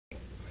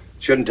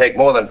Shouldn't take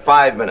more than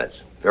 5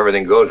 minutes, if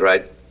everything goes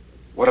right.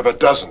 What if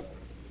it doesn't?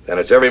 Then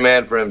it's every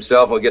man for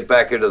himself. We'll get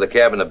back here to the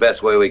cabin the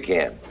best way we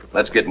can.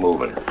 Let's get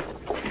moving.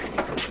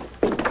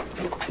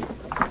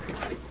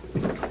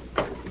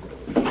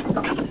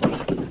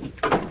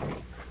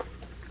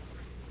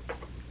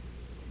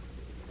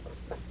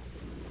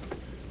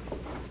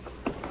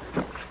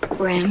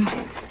 Ram,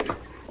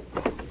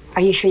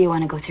 are you sure you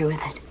want to go through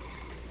with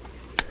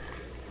it?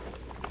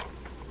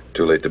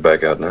 Too late to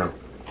back out now.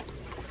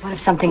 What if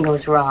something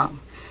goes wrong?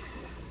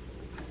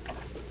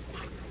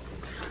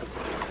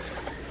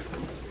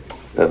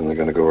 Nothing's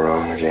gonna go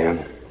wrong,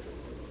 Jan.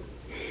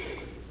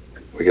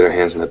 We get our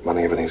hands on that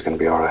money, everything's gonna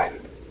be all right.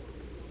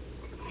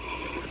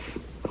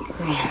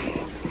 Ram.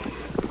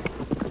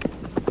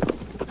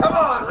 Come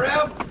on,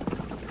 Rem!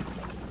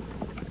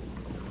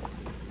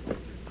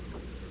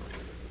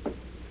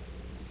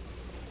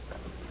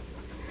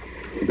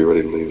 I'll be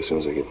ready to leave as soon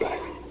as I get back.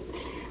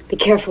 Be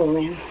careful,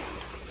 Ram.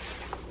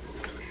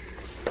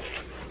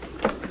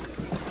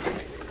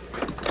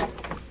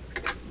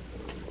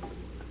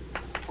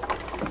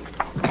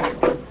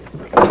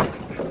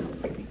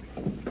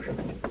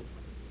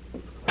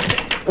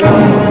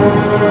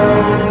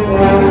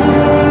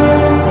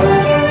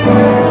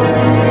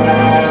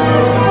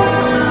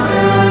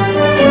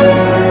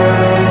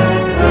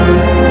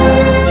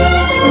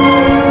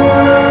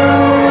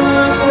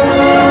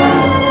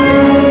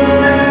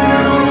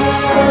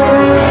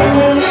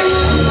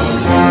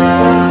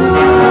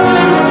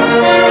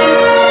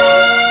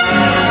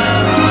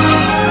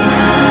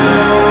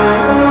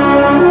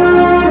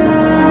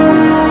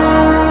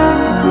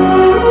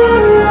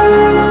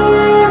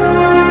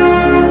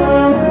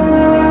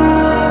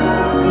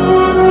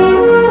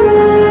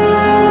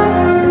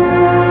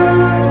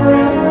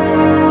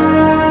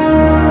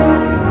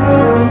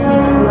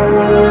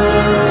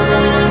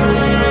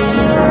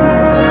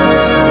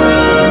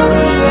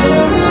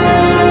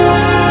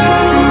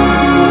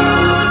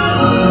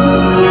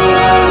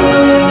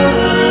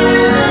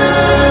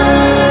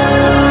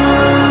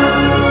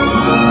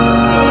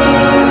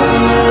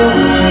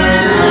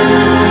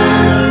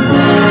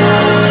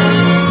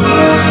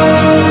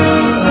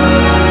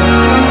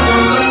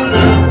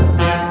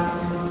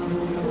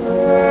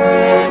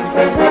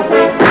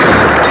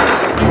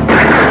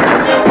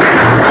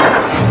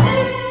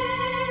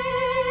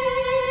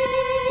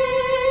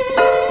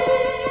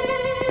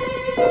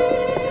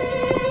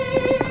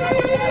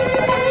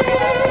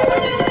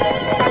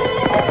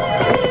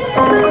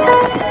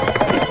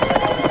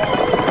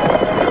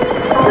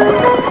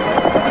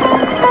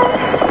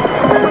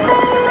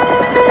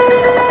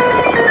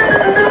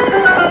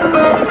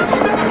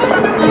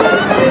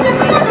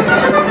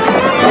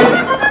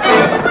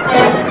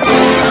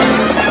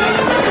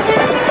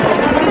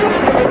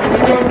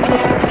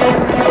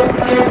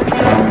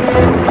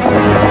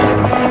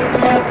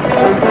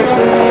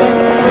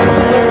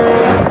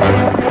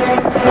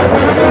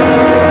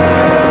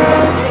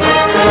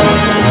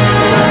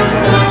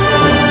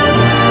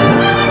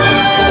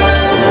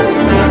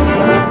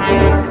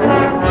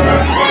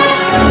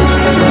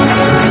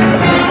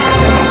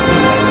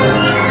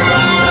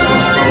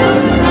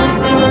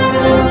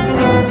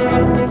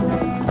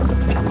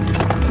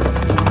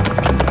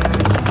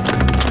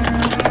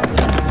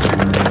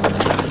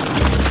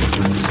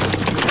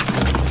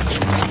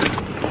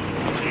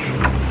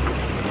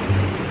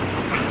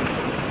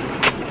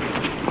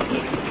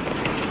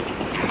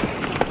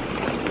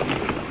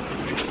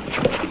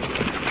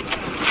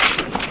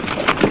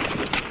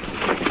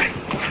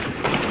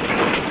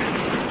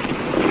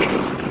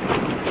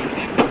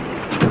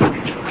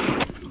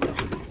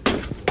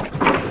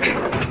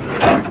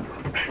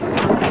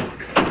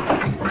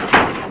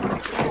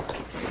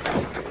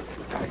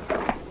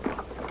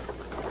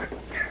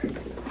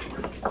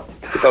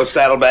 Those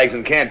saddlebags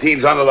and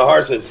canteens onto the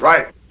horses.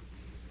 Right.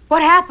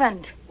 What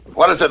happened?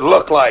 What does it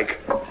look like?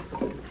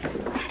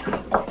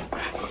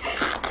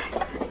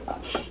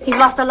 He's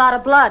lost a lot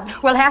of blood.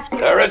 We'll have to...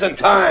 There isn't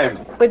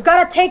time. We've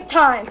got to take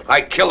time.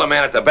 I killed a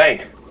man at the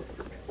bank.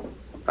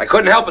 I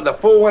couldn't help it. The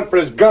fool went for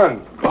his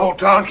gun. The whole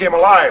town came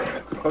alive.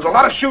 There was a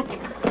lot of shooting.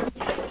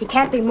 He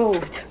can't be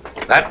moved.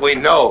 That we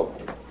know.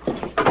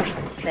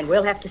 Then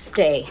we'll have to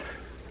stay.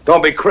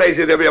 Don't be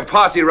crazy. There'll be a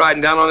posse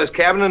riding down on this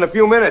cabin in a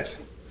few minutes.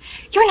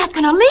 You're not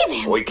going to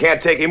leave him. We can't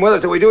take him with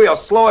us. If we do, he'll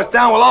slow us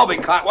down. We'll all be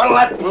caught. What'll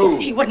that prove?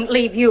 He wouldn't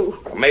leave you.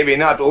 Maybe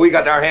not, but we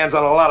got our hands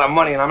on a lot of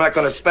money, and I'm not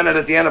going to spend it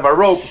at the end of a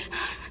rope.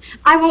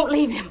 I won't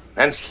leave him.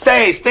 And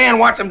stay and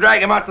watch them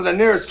drag him out to the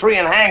nearest tree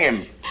and hang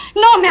him.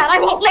 No, Matt, I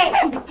won't leave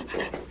him.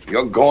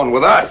 You're going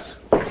with us.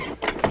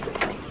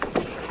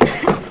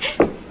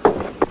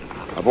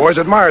 The boys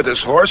admired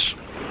this horse.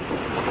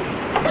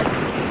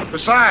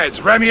 Besides,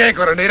 Remy ain't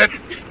gonna need it.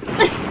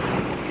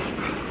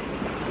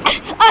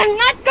 I'm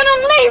not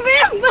gonna leave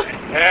him.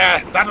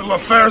 Yeah, that little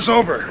affair's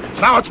over.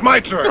 Now it's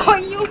my turn. Oh,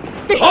 you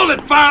big... Hold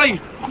it, Farley.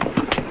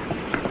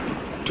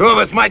 Two of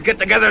us might get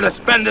together to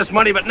spend this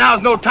money, but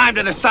now's no time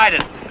to decide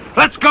it.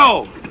 Let's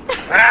go.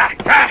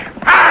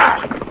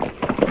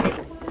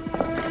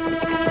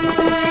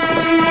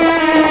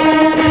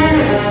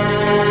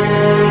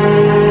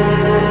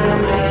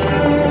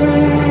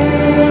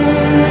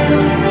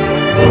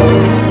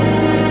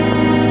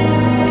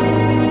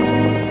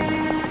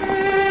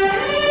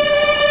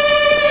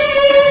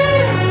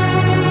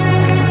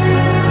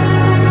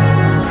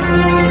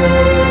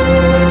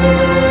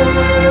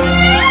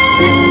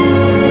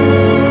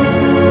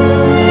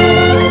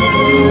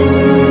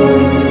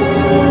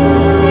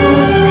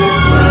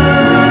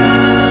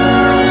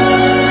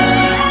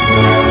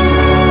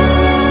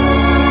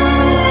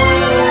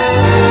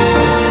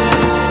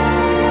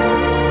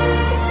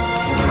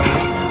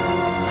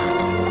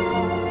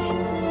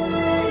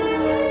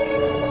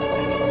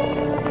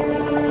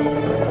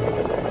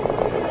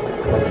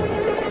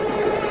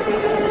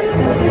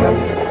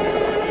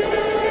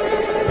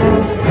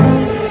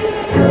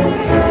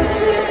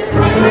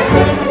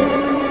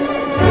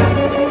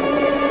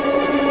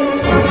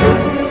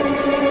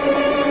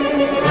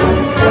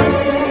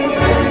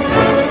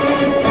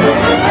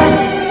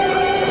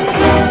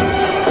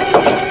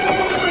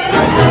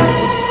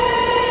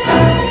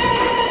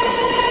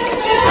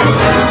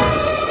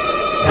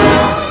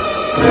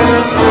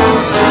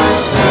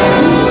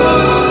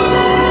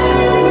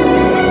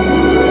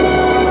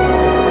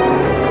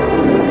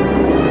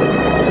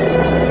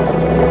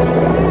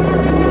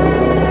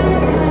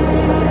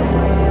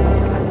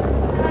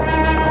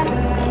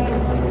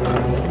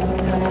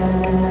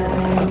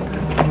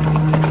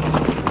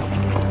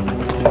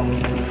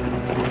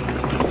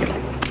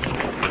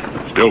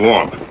 little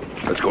warm.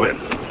 Let's go in.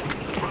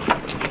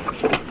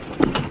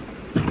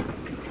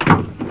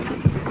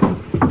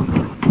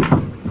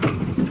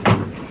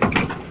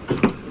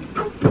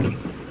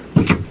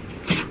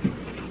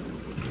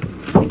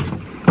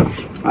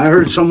 I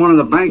heard someone in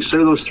the bank say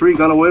those three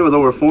got away with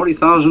over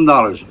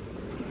 $40,000.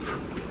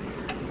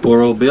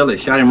 Poor old Bill, they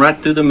shot him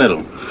right through the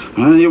middle.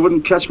 Well, you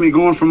wouldn't catch me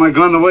going for my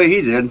gun the way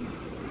he did.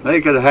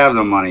 They could have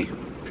the money.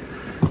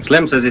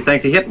 Slim says he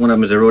thinks he hit one of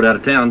them as they rode out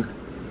of town.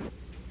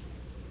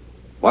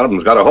 One of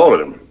them's got a hold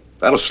of him.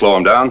 That'll slow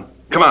him down.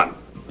 Come on.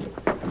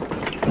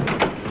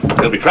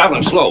 They'll be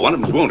traveling slow. One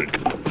of them's wounded.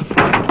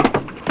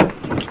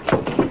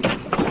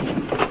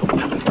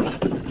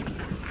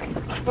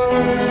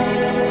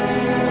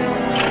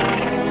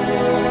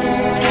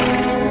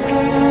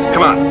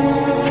 Come on.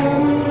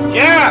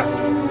 Yeah!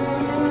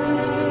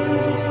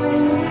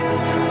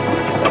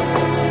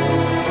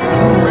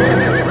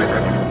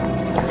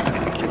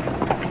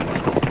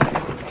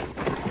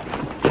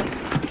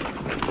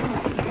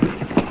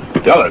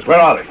 The others, where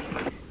are they?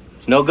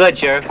 It's no good,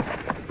 Sheriff.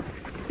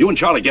 You and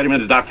Charlie get him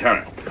into Doc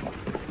Tanner.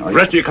 The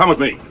rest of you come with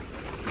me.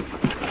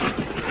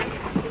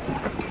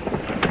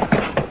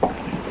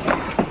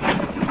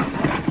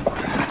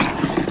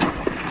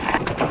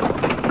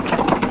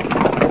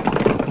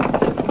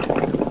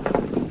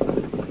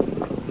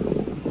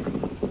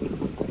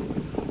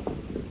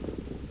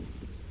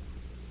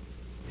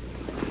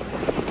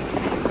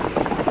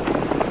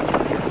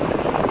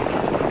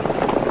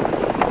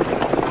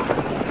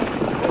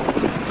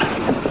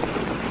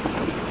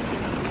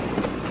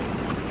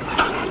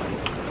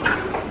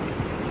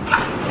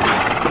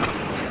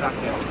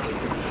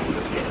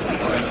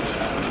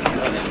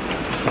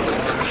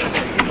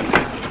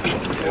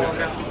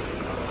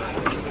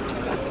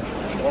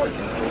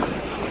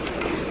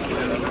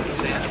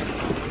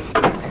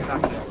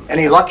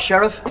 Any luck,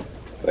 Sheriff?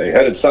 They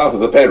headed south of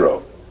the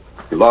Pedro.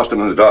 You lost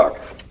him in the dark.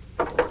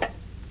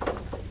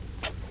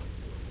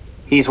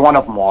 He's one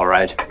of them, all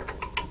right.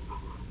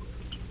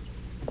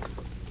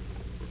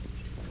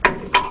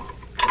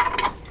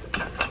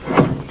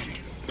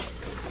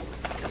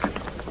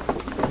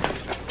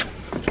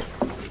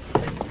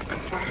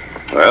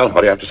 Well,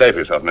 what do you have to say for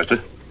yourself,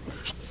 mister?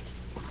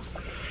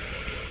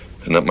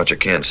 There's not much I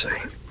can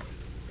say.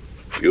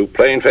 You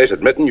plain-faced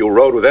admitting you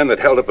rode with them that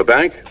held up the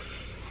bank?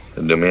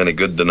 Didn't do me any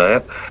good to deny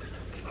it.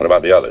 What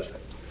about the others?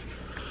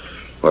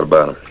 What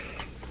about them?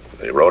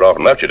 They rode off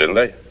and left you, didn't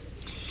they?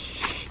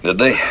 Did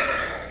they?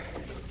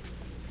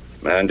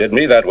 Man did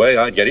me that way.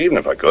 I'd get even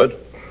if I could.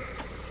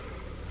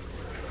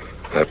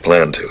 I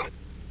plan to.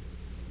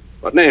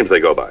 What names they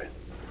go by?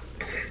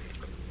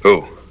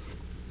 Who?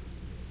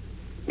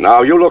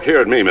 Now, you look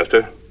here at me,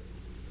 mister.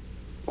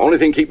 Only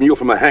thing keeping you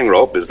from a hang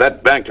rope is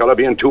that bank teller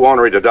being too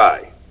ornery to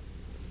die.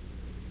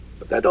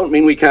 But that don't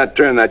mean we can't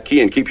turn that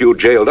key and keep you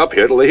jailed up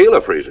here till the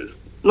healer freezes.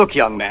 Look,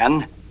 young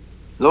man,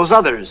 those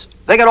others,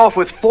 they got off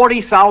with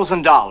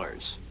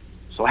 $40,000.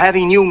 So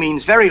having you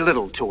means very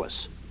little to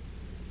us.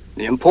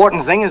 The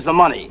important thing is the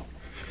money.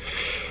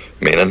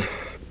 Meaning?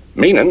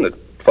 Meaning that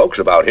folks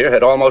about here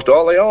had almost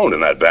all they owned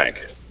in that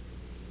bank.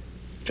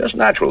 Just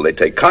natural they'd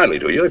take kindly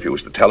to you if you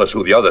was to tell us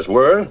who the others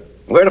were,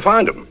 where to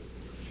find them.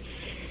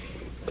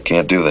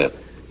 Can't do that.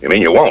 You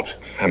mean you won't?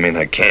 I mean,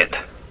 I can't.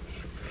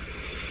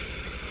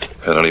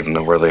 I don't even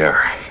know where they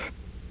are.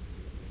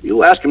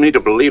 You asking me to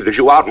believe that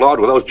you outlawed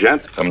with those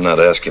gents? I'm not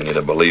asking you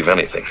to believe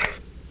anything.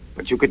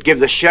 But you could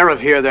give the sheriff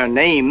here their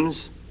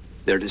names,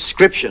 their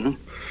description.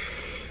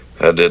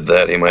 If I did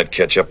that, he might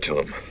catch up to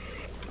him.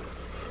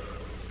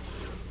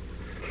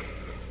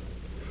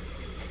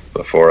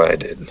 Before I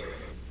did.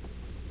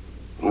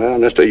 Well,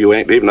 mister, you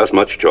ain't leaving us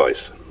much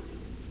choice.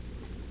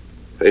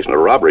 Facing a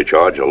robbery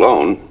charge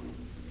alone,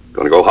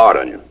 gonna go hard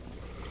on you.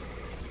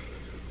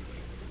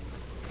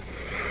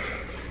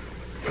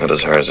 Not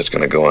as hard as it's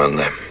gonna go on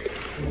them.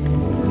 Thank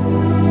you.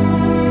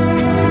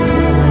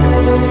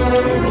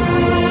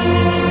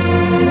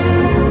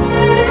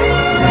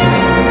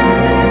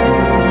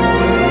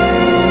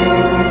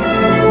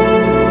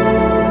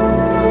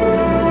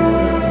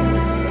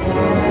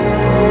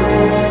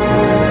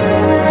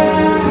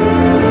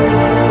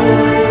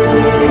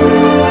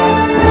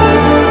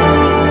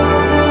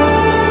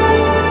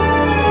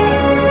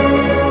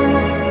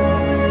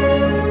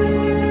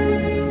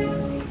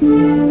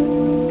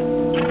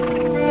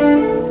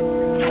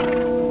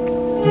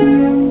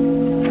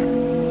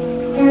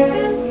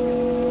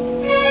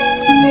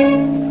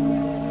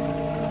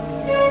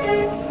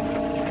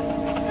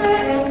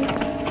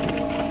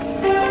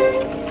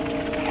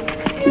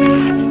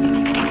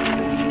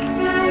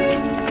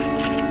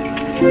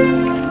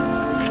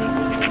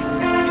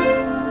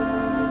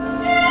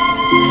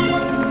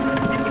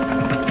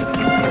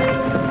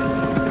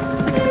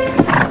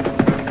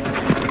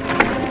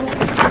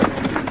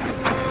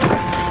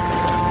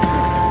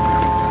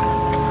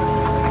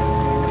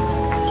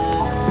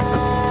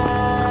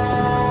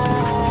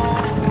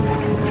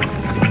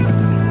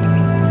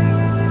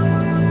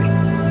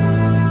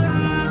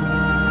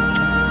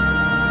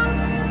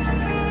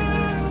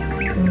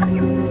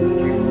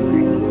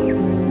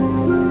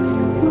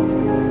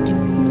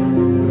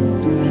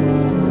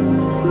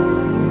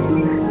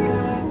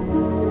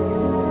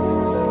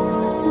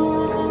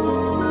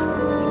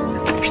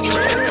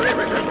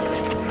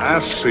 I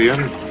see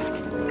him.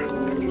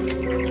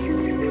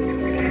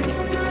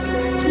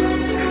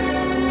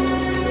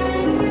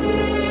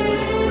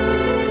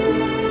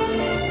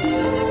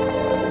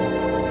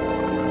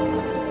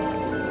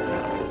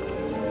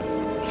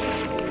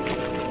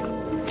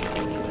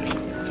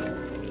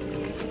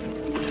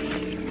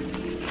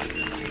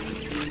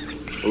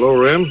 Hello,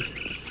 Rem.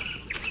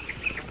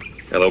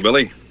 Hello,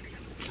 Billy.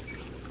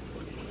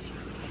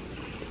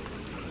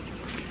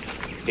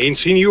 Ain't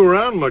seen you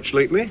around much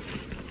lately.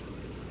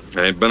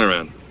 I ain't been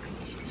around.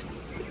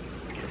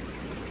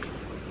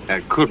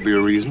 That could be a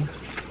reason.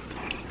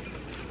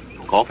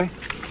 Coffee?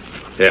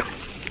 Yeah.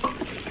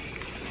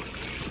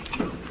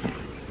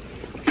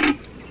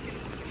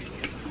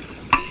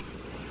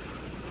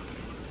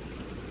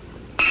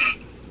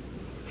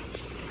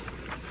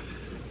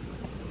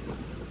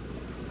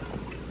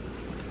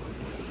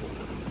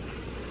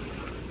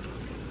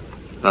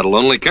 Not a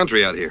lonely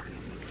country out here.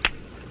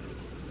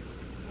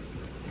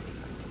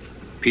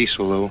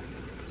 Peaceful, though.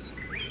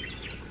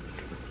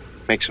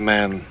 Makes a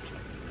man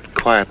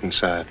quiet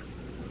inside.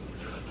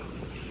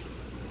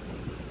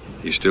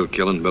 You still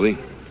killing, Billy?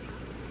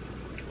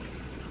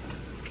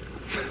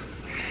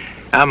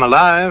 I'm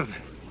alive.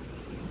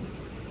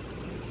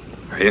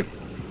 Are you?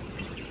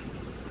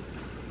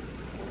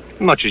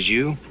 Much as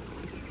you.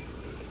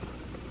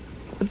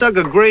 I dug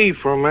a grave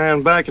for a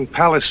man back in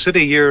Palace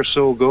City a year or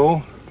so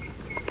ago.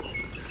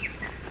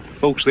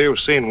 Folks there were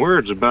saying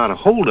words about a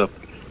holdup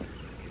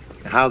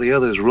and how the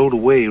others rode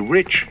away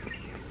rich.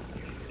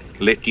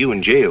 Left you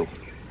in jail.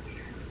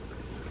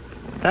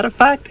 That a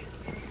fact?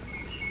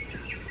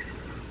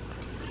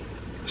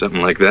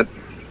 Something like that.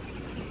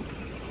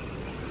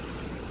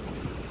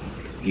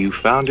 You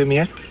found him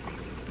yet?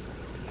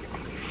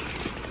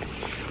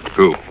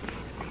 Who?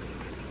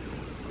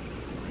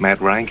 Matt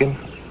Rankin?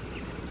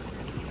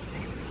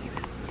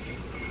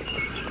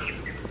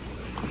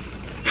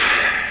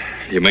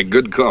 You make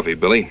good coffee,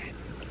 Billy.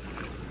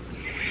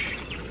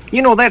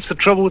 You know, that's the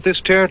trouble with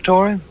this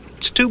territory.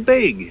 It's too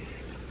big.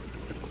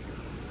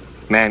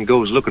 Man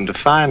goes looking to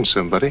find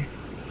somebody.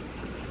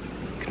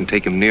 Can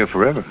take him near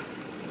forever.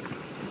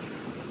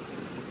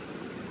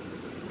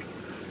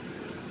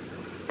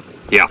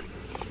 Yeah.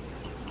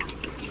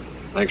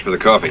 Thanks for the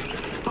coffee.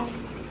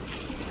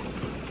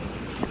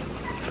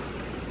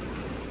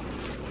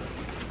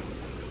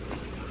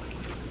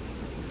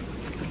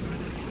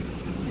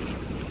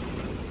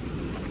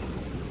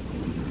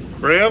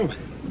 Rem,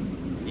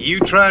 you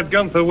tried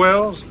Gunther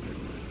Wells?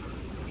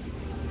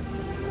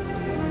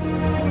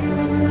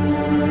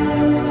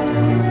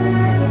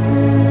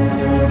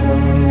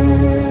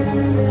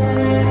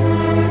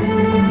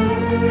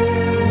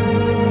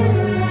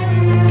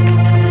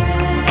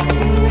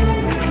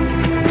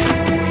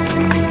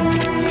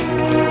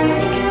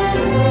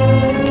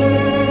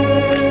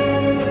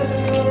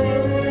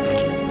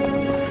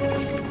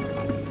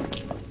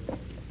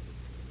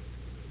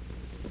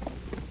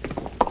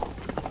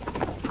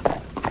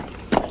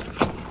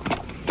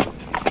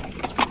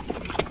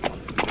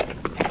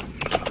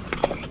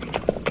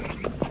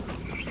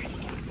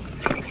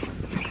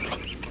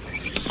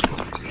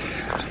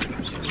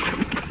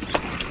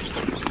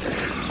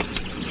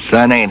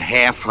 Sun ain't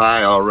half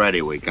high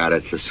already. We got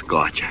us a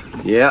scorcher.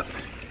 Yep.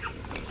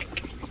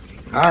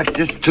 Oh, it's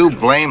just too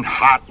blamed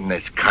hot in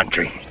this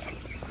country.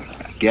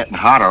 Getting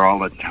hotter all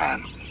the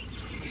time.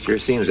 Sure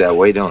seems that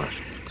way, don't it?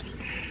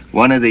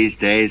 One of these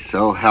days,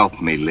 so help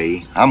me,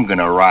 Lee, I'm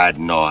gonna ride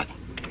north.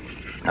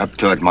 Up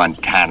toward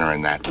Montana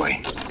and that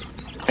way.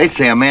 They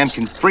say a man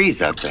can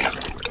freeze up there.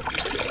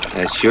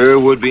 That sure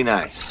would be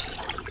nice.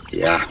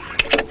 Yeah.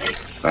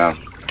 Well,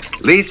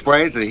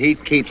 leastways, the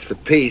heat keeps the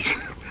peace.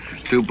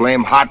 Too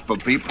blame hot for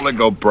people to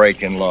go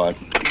breaking, Lord.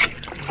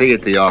 See you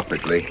at the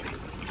office, Lee.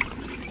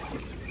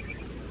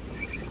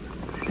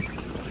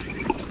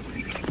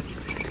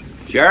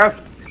 Sheriff?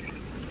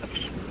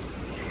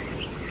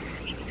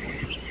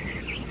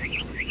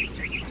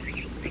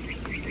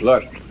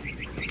 Look.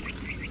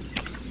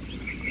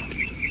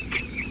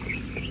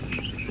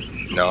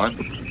 Know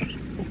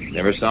him?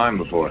 Never saw him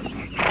before.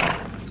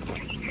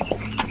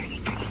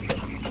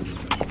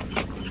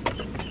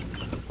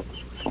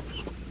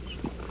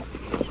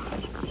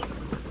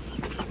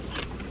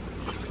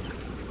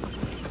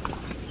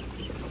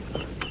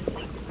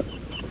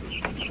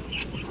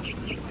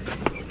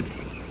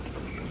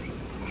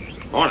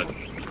 Morning.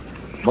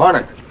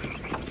 Morning.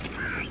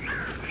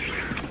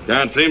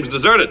 Town seems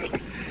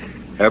deserted.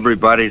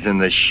 Everybody's in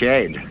the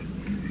shade.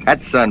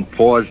 That sun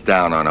pours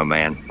down on a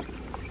man.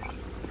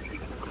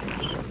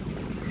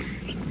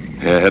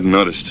 Yeah, I hadn't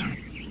noticed.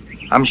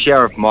 I'm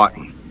Sheriff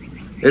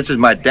Martin. This is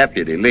my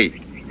deputy, Lee.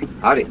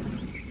 Howdy.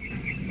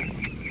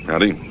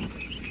 Howdy.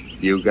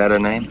 You got a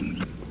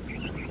name?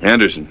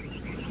 Anderson.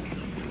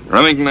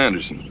 Remington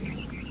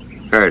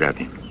Anderson. Heard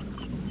of you.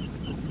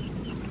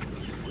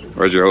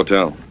 Where's your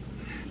hotel?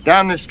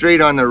 Down the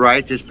street on the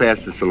right, just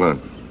past the saloon.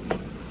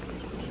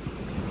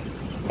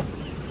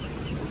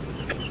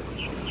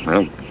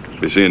 Well,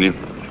 be seeing you.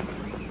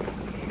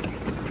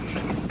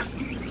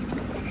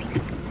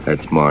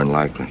 That's more than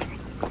likely.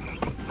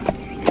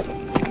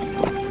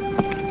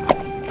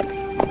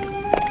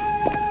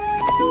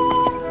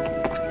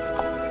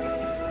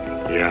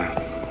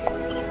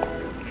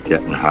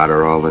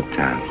 hotter all the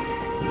time.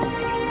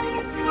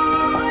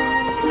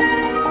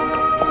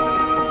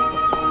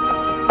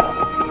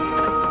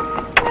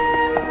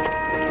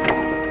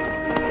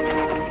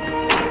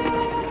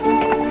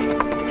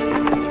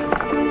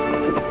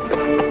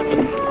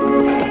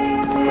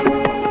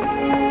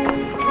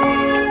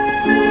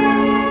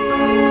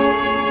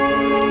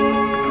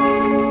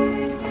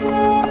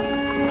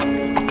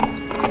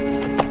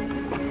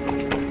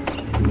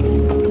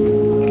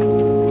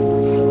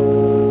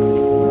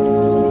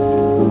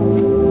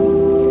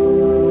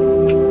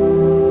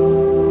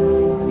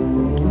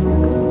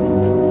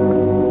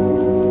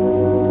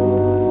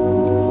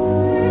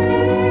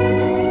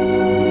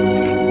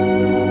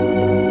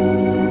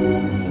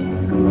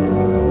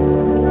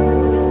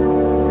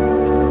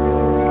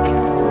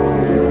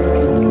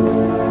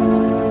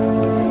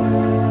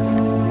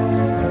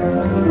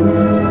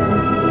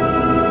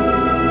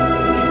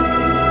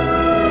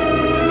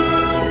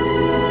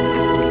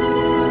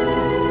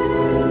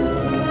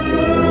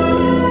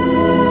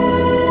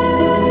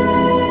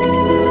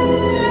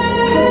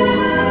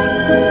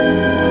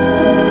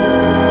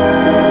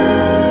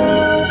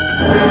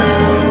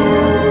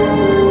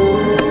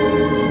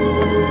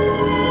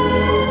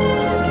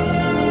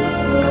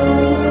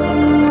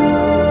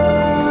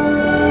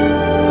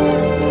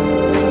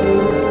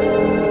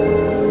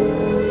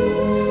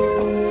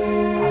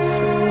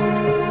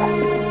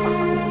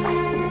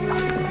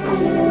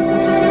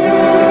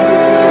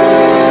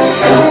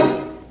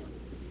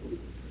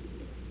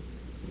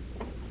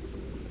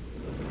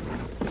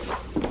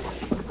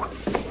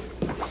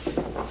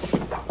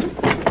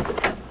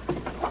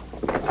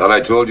 I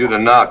told you to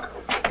knock.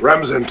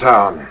 Rem's in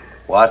town.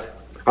 What?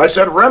 I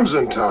said Rem's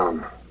in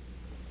town.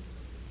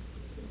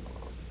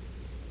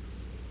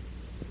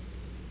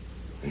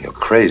 You're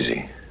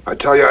crazy. I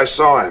tell you, I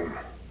saw him.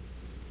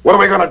 What are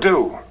we gonna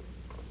do?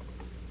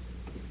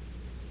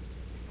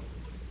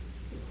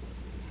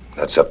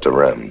 That's up to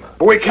Rem.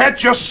 But we can't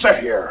just sit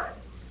here.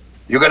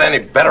 You got any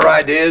better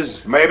ideas?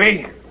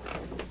 Maybe.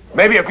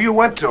 Maybe if you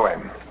went to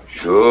him.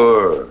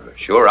 Sure,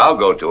 I'll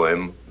go to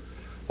him.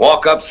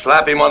 Walk up,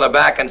 slap him on the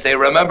back, and say,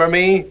 remember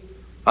me?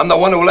 I'm the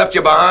one who left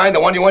you behind, the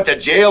one you went to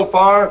jail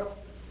for?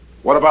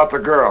 What about the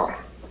girl?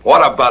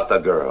 What about the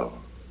girl?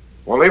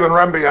 Well, leaving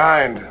Rem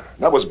behind,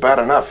 that was bad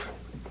enough.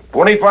 But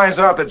when he finds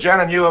out that Jen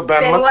and you have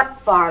been... Then what,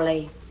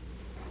 Farley?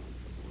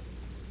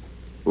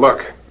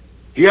 Look,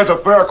 he has a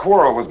fair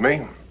quarrel with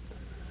me.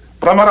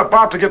 But I'm not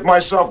about to get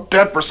myself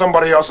dead for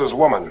somebody else's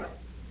woman.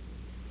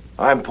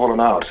 I'm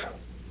pulling out.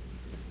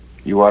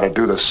 You ought to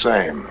do the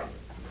same.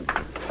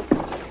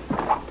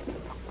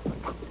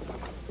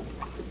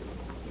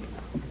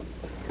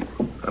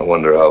 I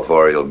wonder how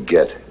far you'll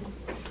get.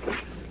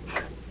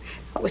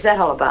 What was that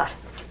all about?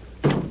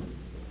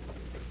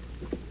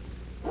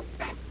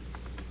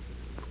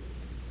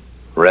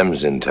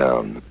 Rem's in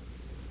town.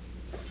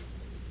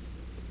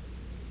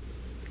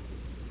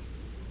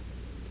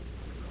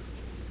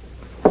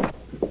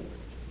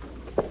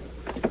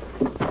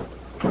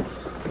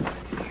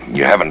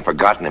 You haven't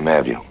forgotten him,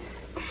 have you?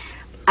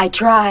 I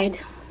tried.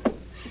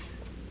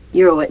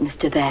 You're a witness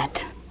to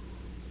that.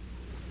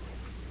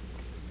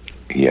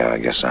 Yeah, I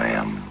guess I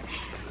am.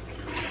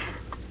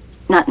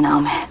 Not now,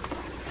 Matt.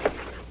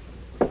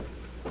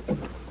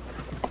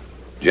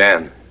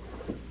 Jan.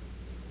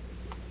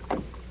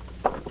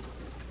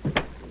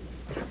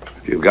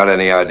 If you've got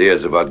any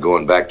ideas about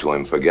going back to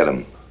him, forget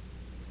them.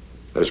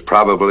 There's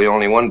probably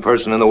only one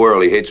person in the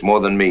world he hates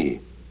more than me.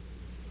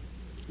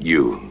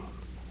 You.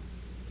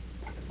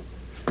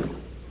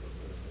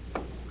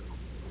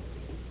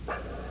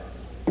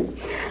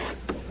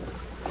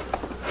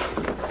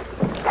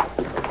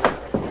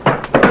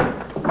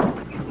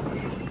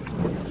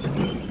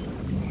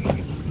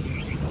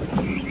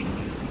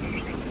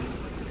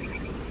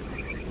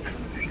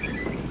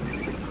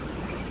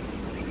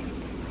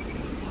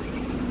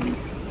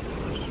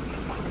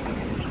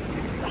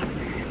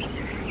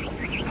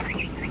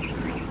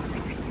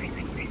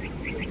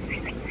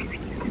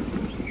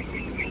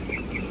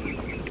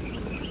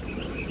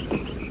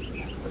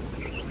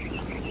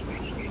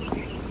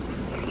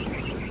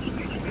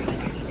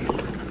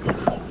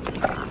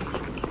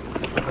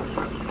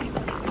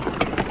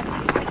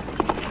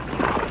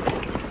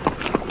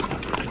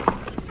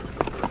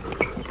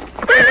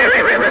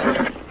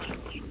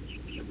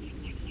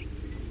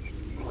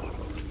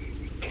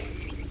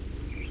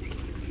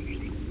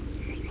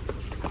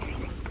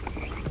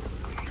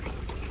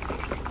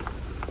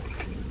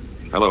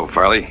 Hello,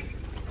 Farley.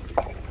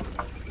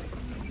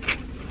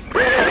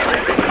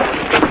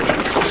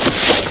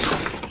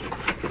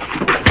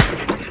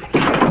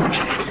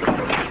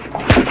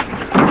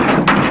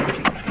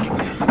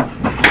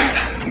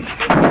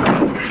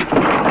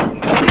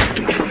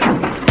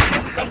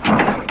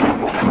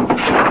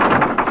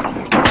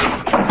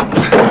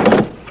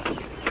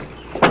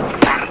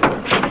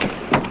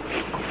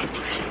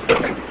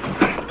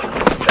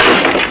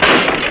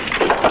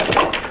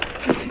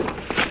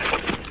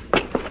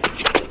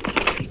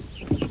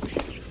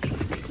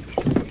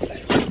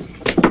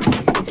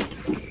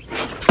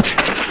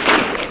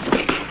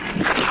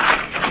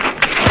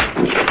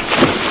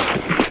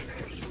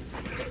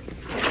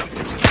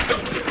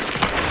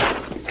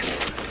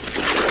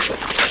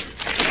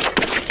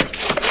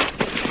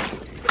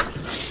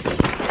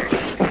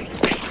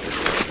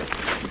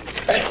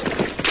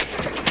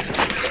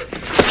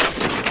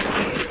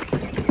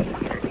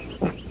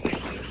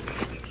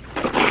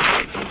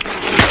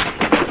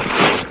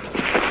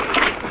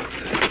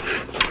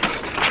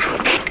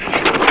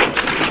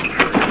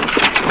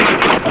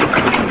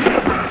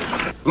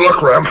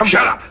 where I'm...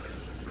 Shut up.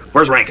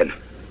 Where's Rankin?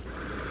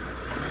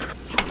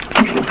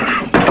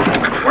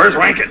 Where's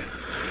Rankin?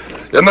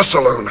 In the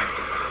saloon.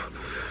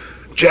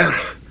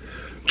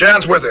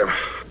 Jan's with him.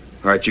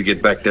 All right, you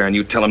get back there and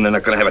you tell them they're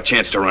not going to have a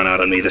chance to run out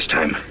on me this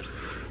time.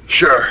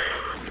 Sure.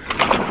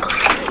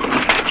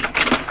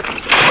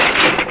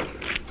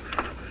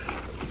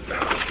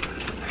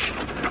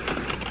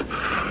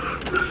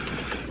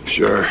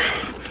 Sure.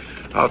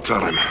 I'll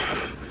tell him.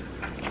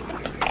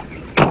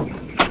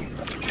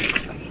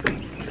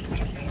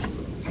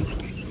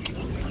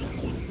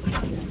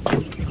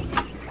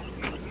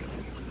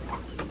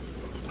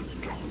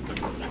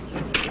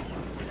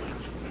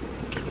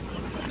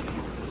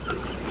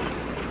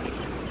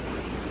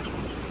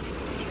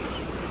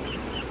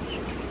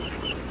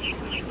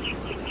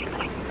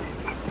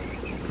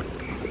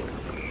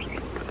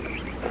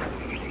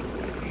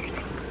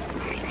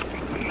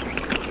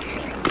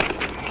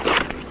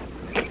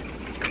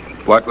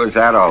 What was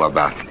that all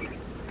about?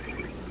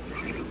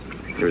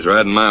 He was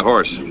riding my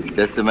horse.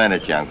 Just a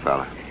minute, young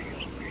fella.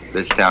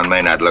 This town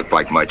may not look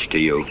like much to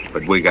you,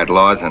 but we got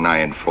laws and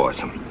I enforce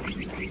them.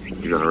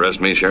 You gonna arrest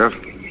me, Sheriff?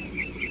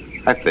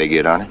 I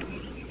figured on it.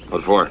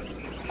 What for?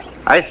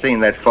 I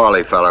seen that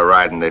Farley fella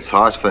riding this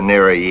horse for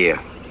near a year.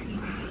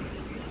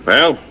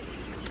 Well,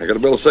 I got a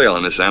bill of sale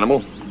on this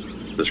animal.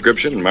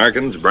 Description,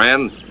 markings,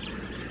 brand.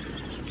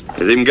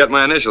 He's even got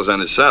my initials on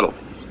his saddle.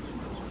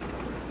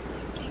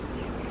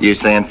 You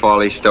saying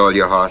Farley stole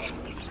your horse?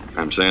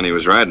 I'm saying he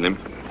was riding him.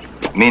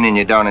 Meaning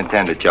you don't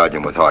intend to charge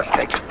him with horse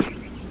thief?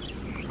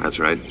 That's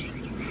right.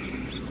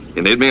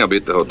 You need me, I'll be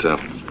at the hotel.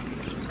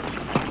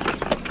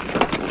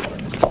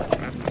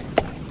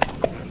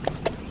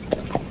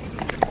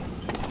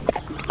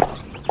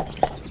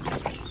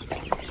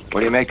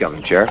 What do you make of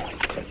him, Sheriff?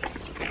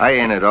 I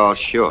ain't at all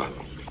sure.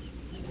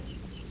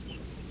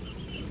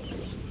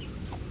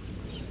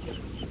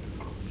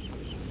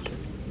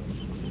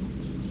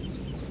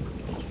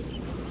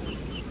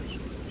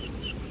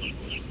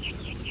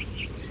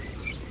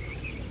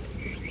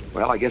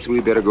 Well, I guess we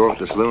better go up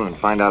to the saloon and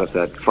find out if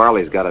that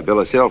Farley's got a bill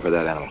of sale for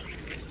that animal.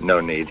 No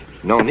need.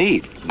 No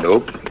need?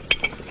 Nope.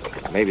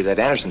 Maybe that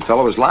Anderson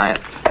fellow was lying.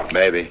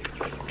 Maybe.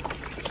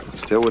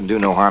 Still wouldn't do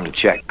no harm to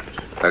check.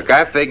 Look,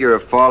 I figure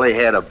if Farley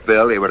had a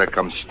bill, he would have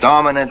come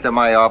storming into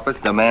my office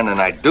demanding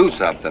I do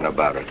something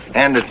about it.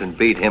 Anderson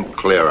beat him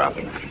clear up.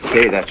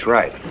 Say, that's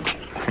right.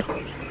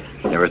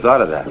 Never thought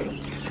of that.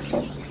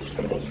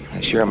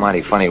 That's sure a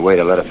mighty funny way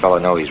to let a fellow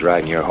know he's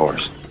riding your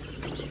horse.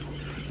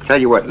 Tell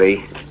you what,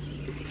 Lee.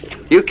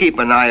 You keep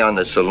an eye on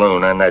the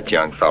saloon and that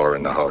young fella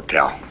in the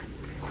hotel.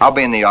 I'll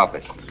be in the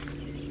office.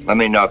 Let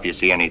me know if you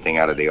see anything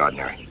out of the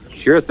ordinary.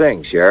 Sure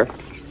thing, Sheriff.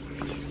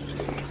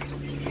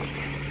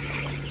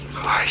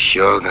 Oh,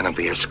 sure gonna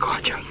be a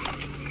scorcher.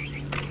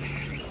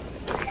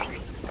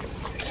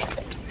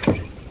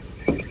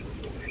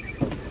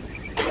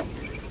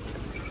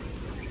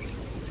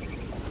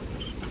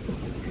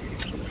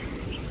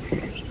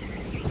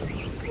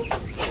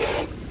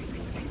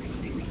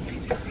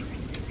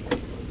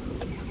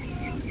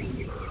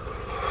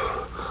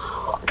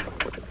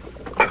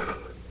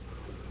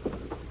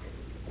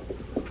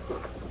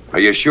 Are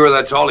you sure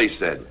that's all he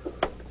said?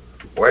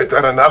 Wait,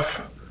 that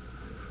enough?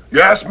 You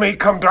asked me,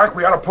 come dark,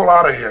 we ought to pull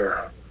out of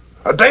here.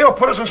 A day will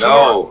put us in some...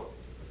 No.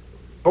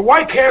 But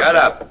why can't... Shut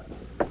up.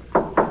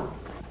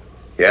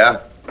 Yeah?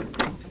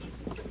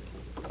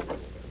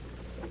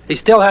 He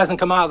still hasn't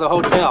come out of the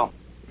hotel.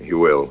 He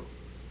will.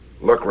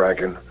 Look,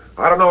 Rankin,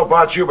 I don't know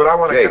about you, but I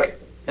want to Jake.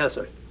 get... Yes,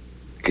 sir.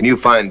 Can you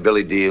find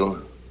Billy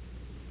Deal?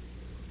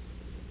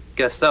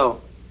 Guess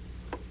so.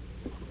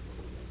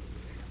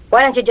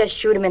 Why don't you just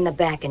shoot him in the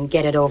back and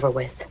get it over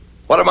with?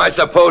 What am I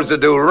supposed to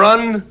do,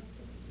 run?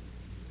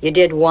 You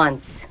did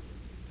once.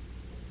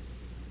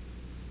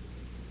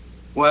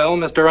 Well,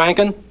 Mr.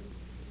 Rankin?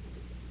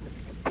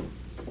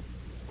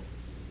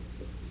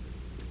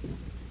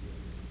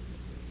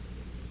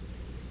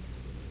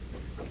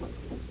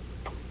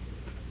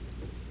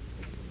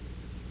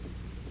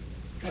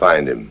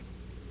 Find him.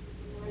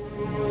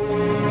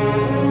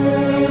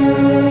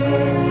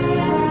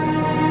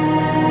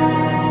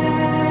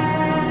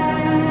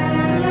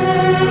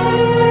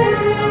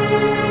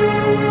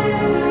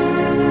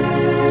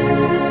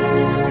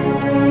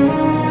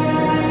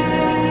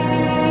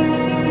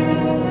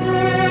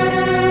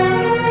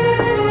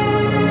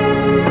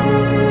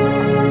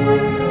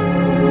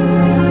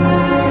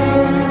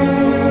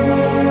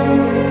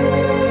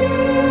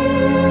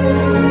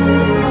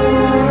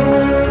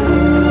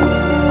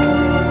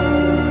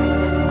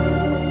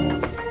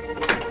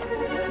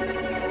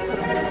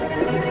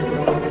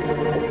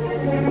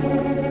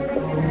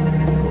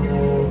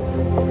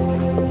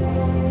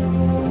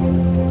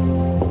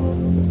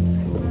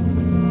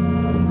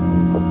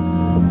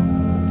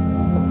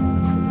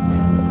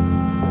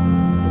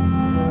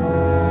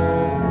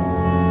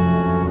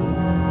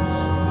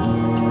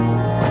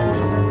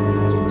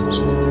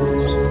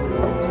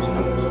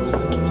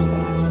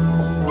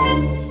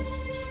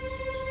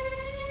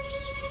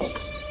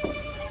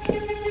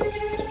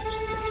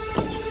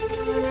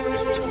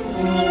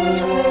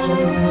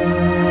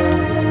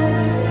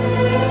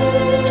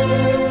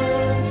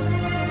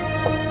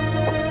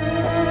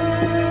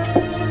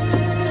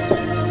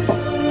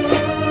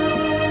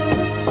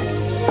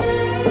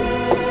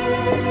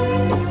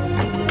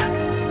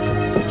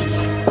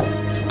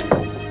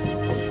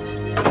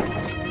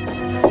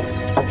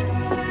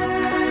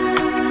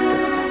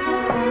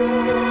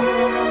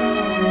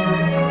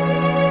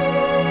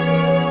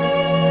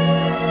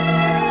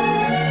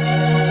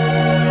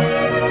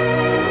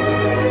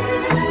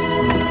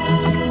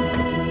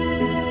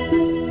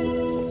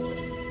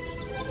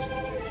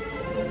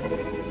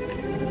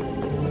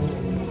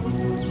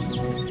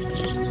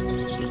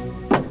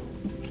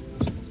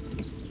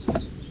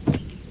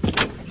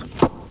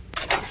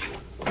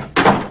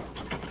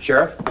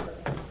 Sheriff.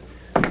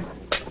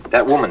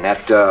 That woman,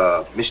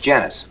 Miss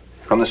Janice,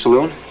 from the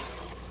saloon,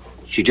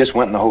 she just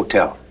went in the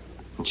hotel.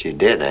 She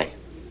did, eh?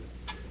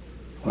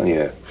 Well,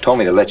 you told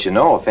me to let you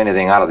know if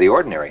anything out of the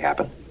ordinary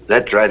happened.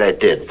 That's right, I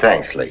did.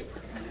 Thanks, Lee.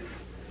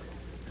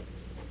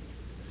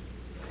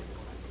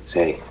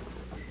 Say,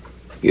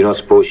 you don't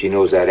suppose she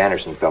knows that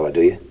Anderson fella,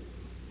 do you?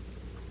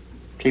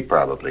 She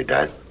probably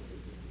does.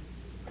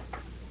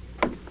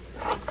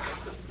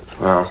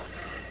 Well,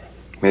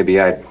 maybe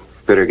I'd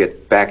better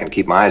get back and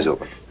keep my eyes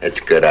open. That's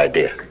a good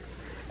idea.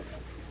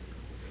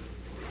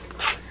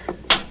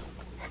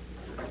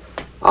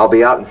 I'll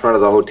be out in front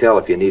of the hotel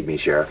if you need me,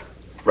 Sheriff.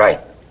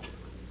 Right.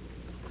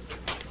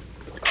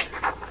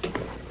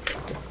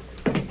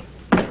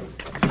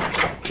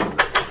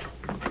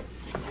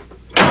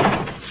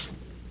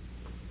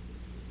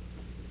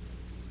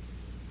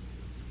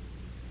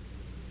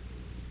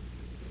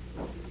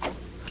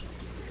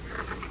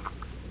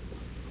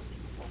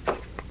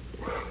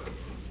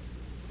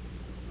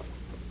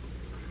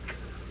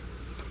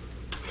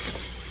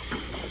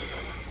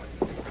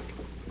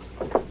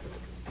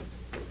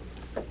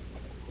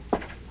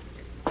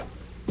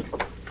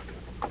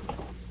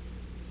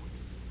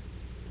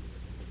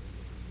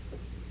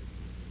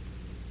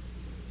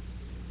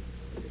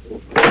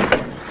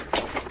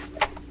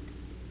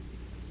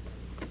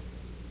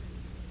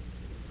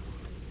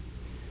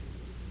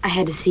 I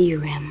had to see you,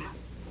 Rem.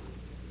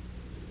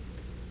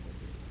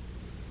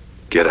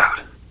 Get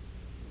out.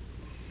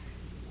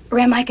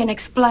 Rem, I can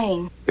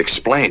explain.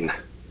 Explain?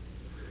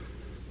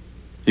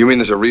 You mean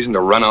there's a reason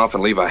to run off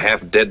and leave a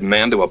half-dead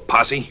man to a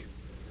posse?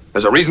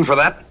 There's a reason for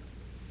that?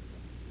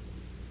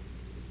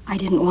 I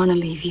didn't want to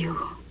leave you.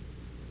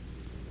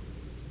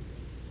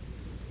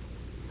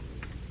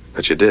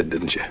 But you did,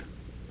 didn't you?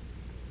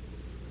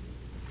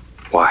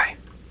 Why?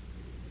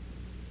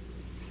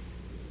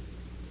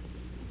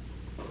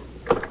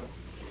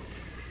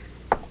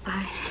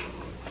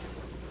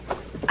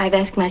 I've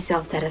asked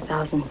myself that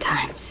 1,000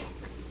 times.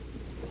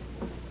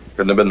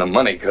 Couldn't have been the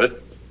money, could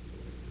it?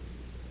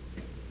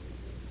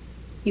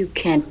 You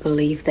can't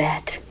believe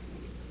that.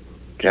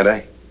 Can't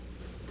I?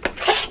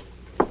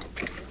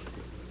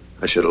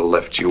 I should have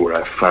left you where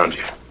I found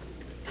you.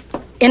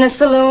 In a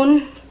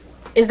saloon?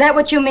 Is that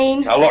what you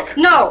mean? Now look.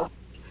 No!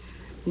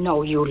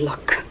 No, you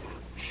look.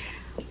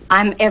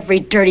 I'm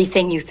every dirty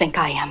thing you think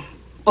I am.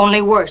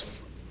 Only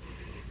worse.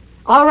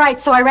 All right,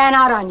 so I ran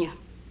out on you.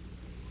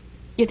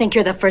 You think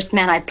you're the first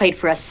man I played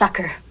for a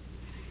sucker.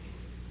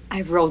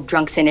 I've rolled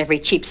drunks in every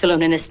cheap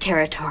saloon in this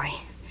territory.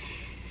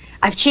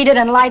 I've cheated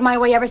and lied my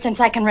way ever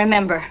since I can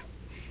remember.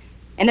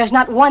 And there's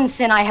not one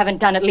sin I haven't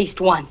done at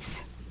least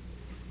once.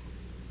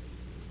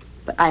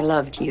 But I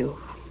loved you.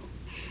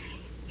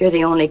 You're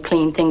the only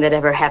clean thing that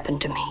ever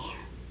happened to me.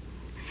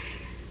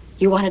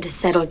 You wanted to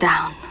settle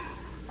down,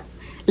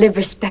 live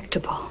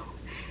respectable.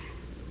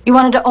 You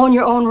wanted to own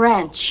your own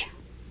ranch.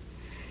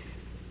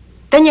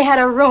 Then you had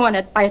to ruin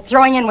it by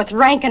throwing in with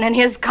Rankin and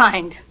his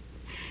kind.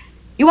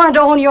 You wanted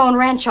to own your own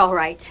ranch, all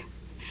right.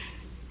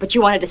 But you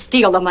wanted to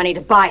steal the money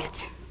to buy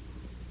it.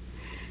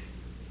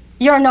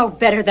 You're no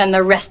better than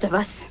the rest of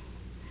us.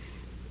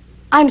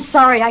 I'm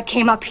sorry I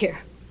came up here.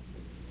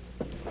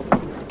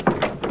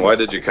 Why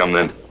did you come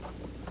then?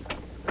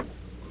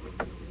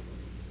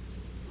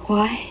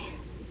 Why?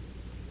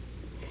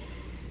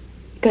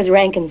 Because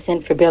Rankin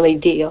sent for Billy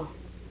Deal.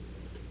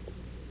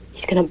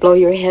 He's gonna blow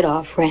your head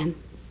off, Rem.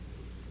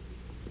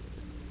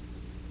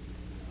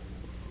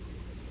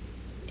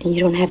 And you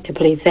don't have to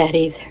believe that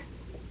either.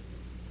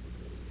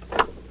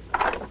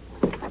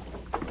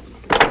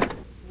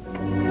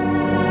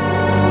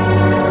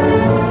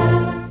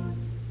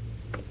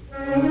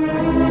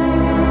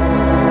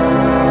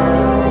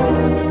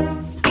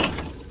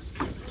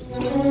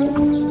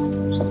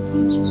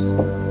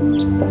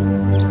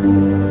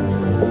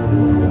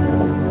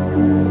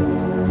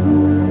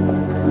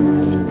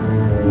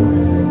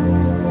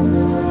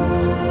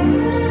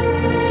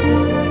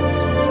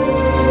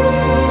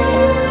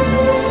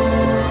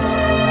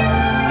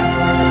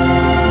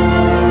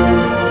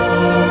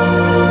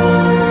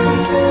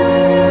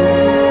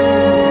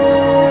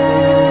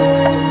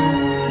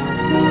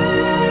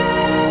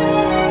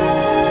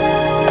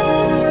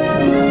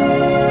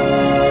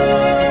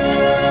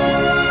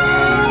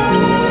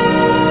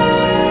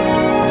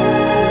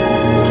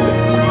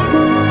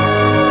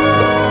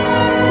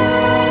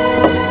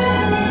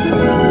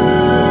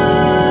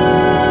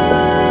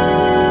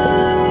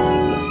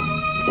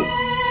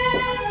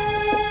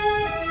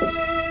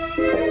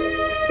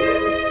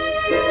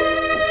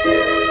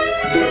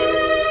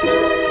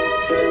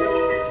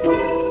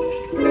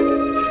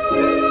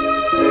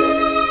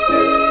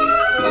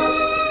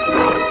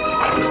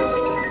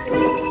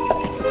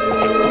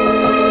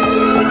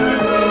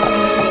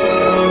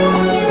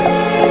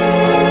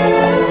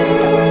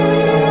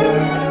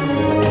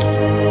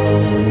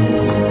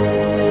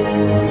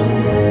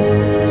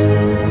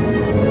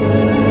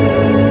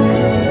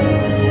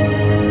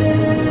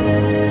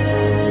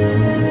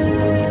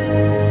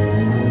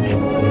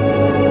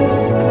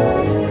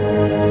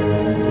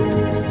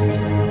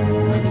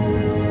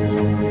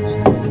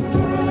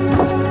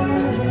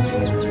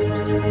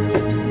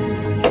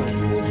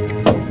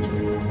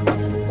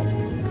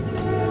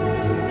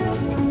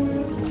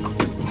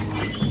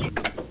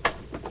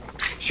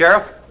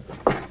 Sheriff?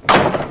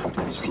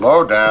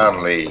 Slow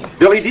down, Lee.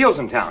 Billy Deal's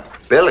in town.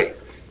 Billy?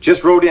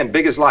 Just rode in,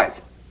 big as life.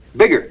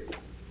 Bigger.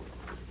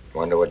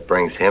 Wonder what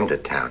brings him to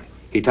town.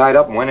 He tied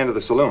up and went into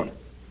the saloon.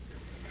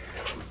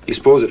 You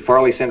suppose that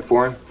Farley sent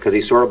for him because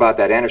he's sore about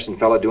that Anderson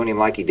fella doing him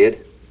like he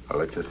did?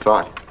 Well, it's a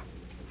thought.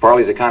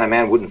 Farley's the kind of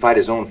man who wouldn't fight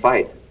his own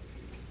fight.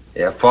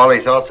 Yeah,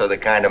 Farley's also the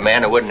kind of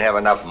man who wouldn't have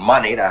enough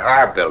money to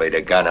hire Billy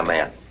to gun a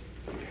man.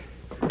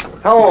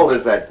 How old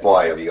is that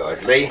boy of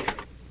yours, Lee?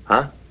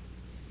 Huh?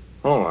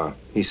 Oh,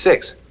 he's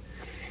 6.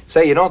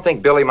 Say, you don't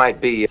think Billy might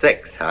be...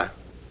 6, huh?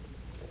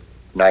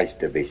 Nice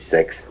to be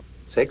 6.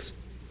 6?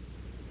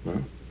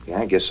 Yeah,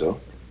 I guess so.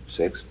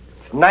 6.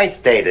 It's a nice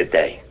day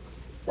today.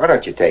 Why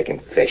don't you take him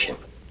fishing?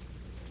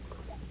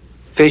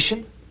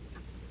 Fishing?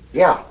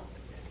 Yeah.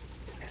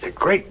 It's a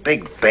great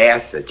big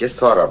bass that just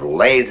sort of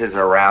lazes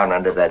around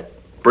under that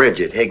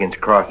bridge at Higgins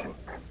Crossing.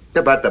 It's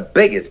about the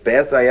biggest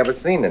bass I ever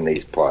seen in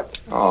these parts.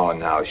 Oh,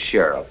 now,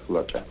 Sheriff,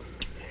 look.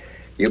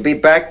 You'll be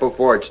back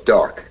before it's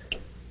dark.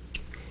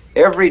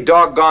 Every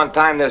doggone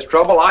time there's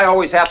trouble, I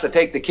always have to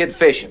take the kid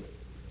fishing.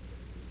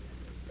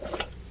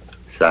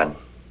 Son,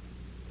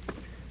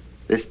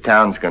 this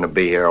town's gonna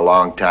be here a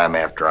long time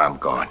after I'm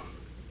gone.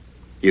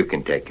 You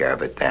can take care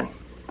of it then.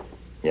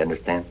 You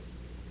understand?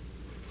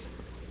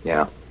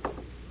 Yeah,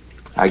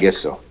 I guess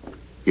so.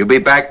 You'll be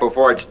back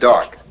before it's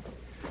dark.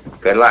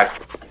 Good luck.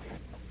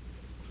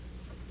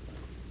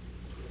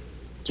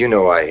 You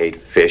know I hate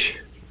fish.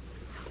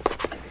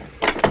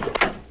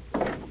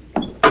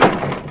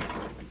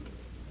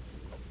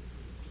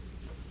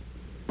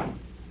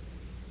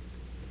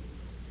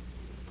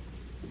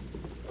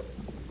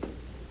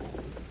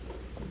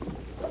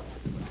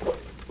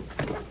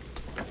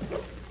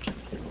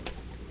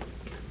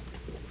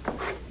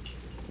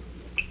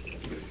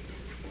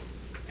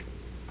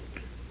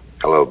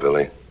 Hello,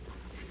 Billy.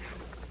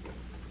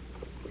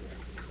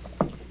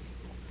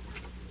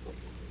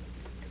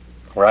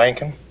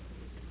 Rankin?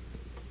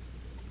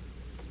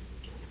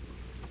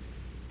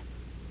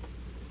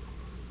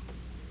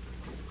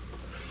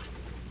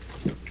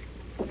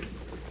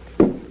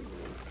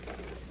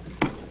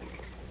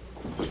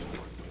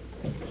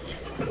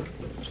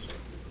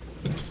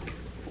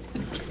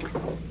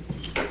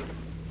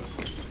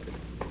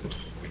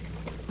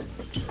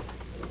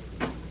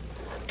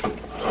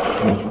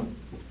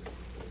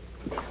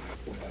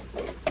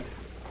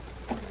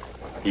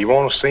 You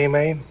want to see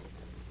me?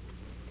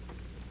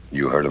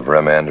 You heard of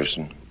Rem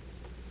Anderson?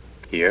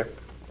 Yeah.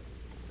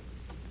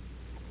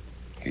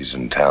 He's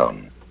in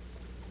town.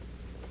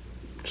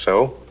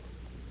 So?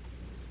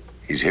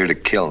 He's here to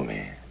kill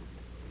me.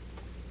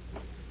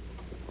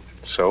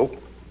 So?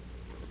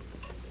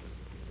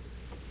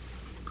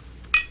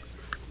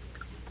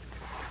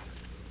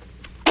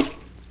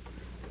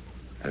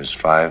 There's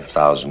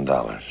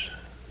 $5,000.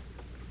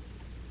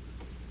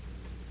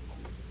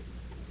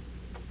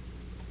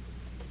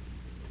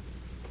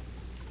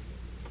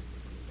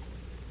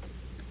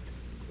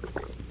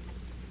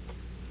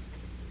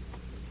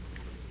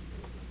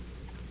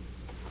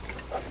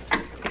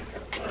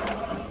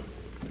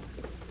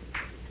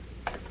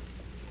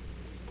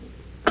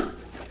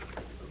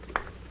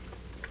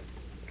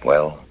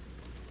 Well?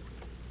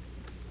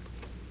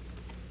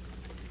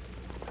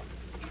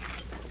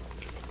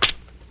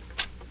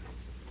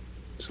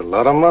 It's a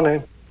lot of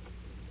money.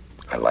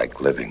 I like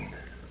living.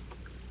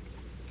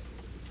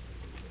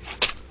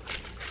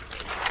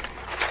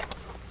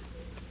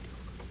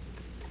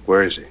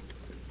 Where is he?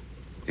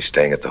 He's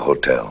staying at the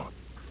hotel.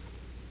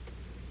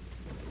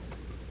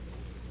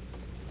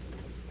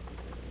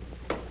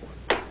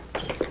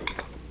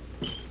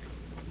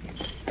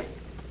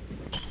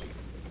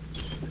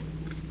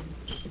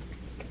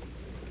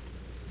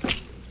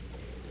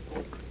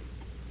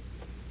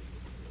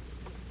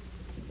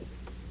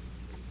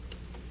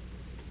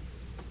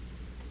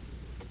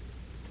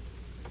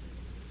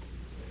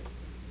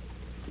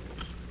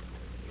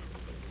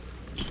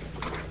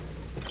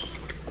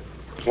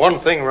 One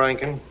thing,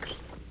 Rankin.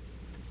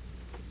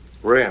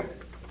 Rem,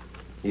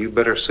 you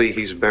better see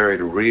he's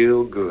buried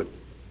real good.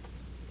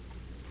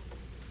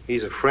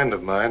 He's a friend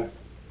of mine.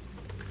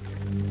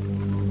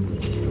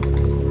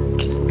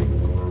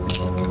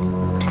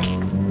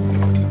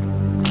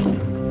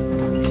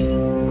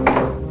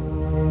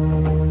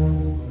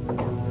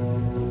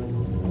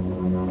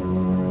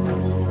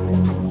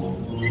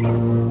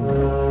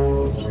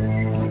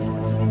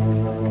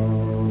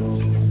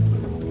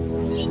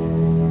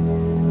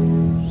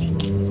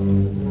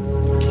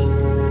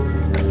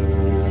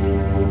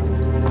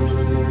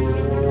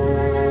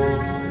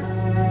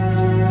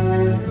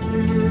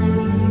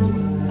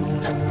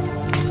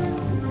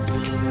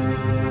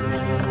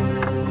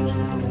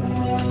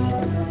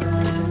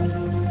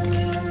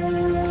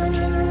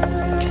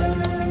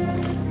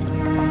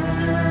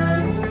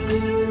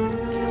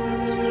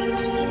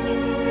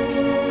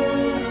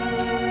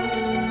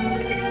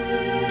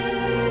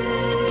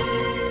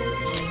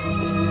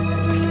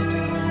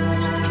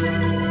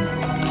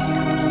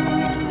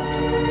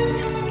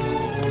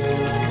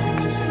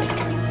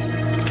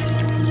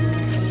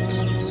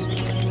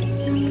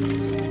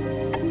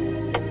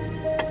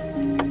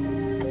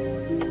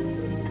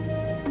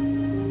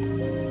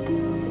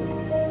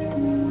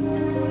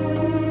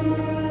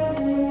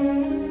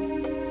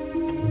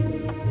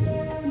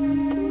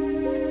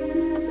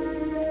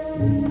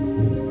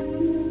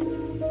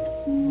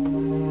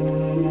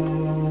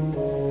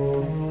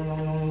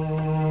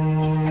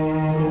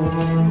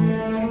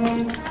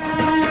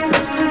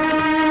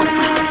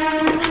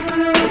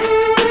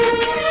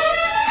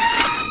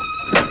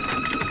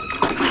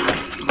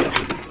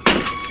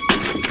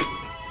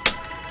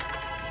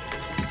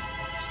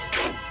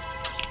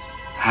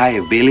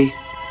 Hiya, Billy.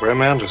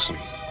 Rem Anderson.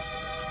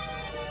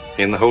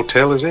 In the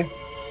hotel, is he?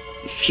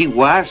 He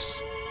was.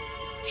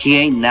 He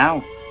ain't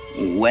now.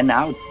 Went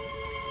out.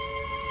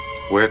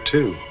 Where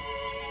to?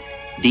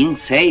 Didn't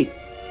say.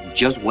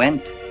 Just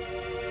went.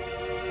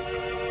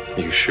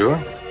 You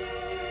sure?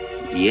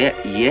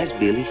 Yes,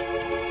 Billy.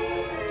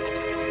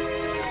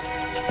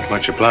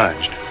 Much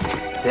obliged.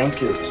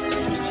 Thank you.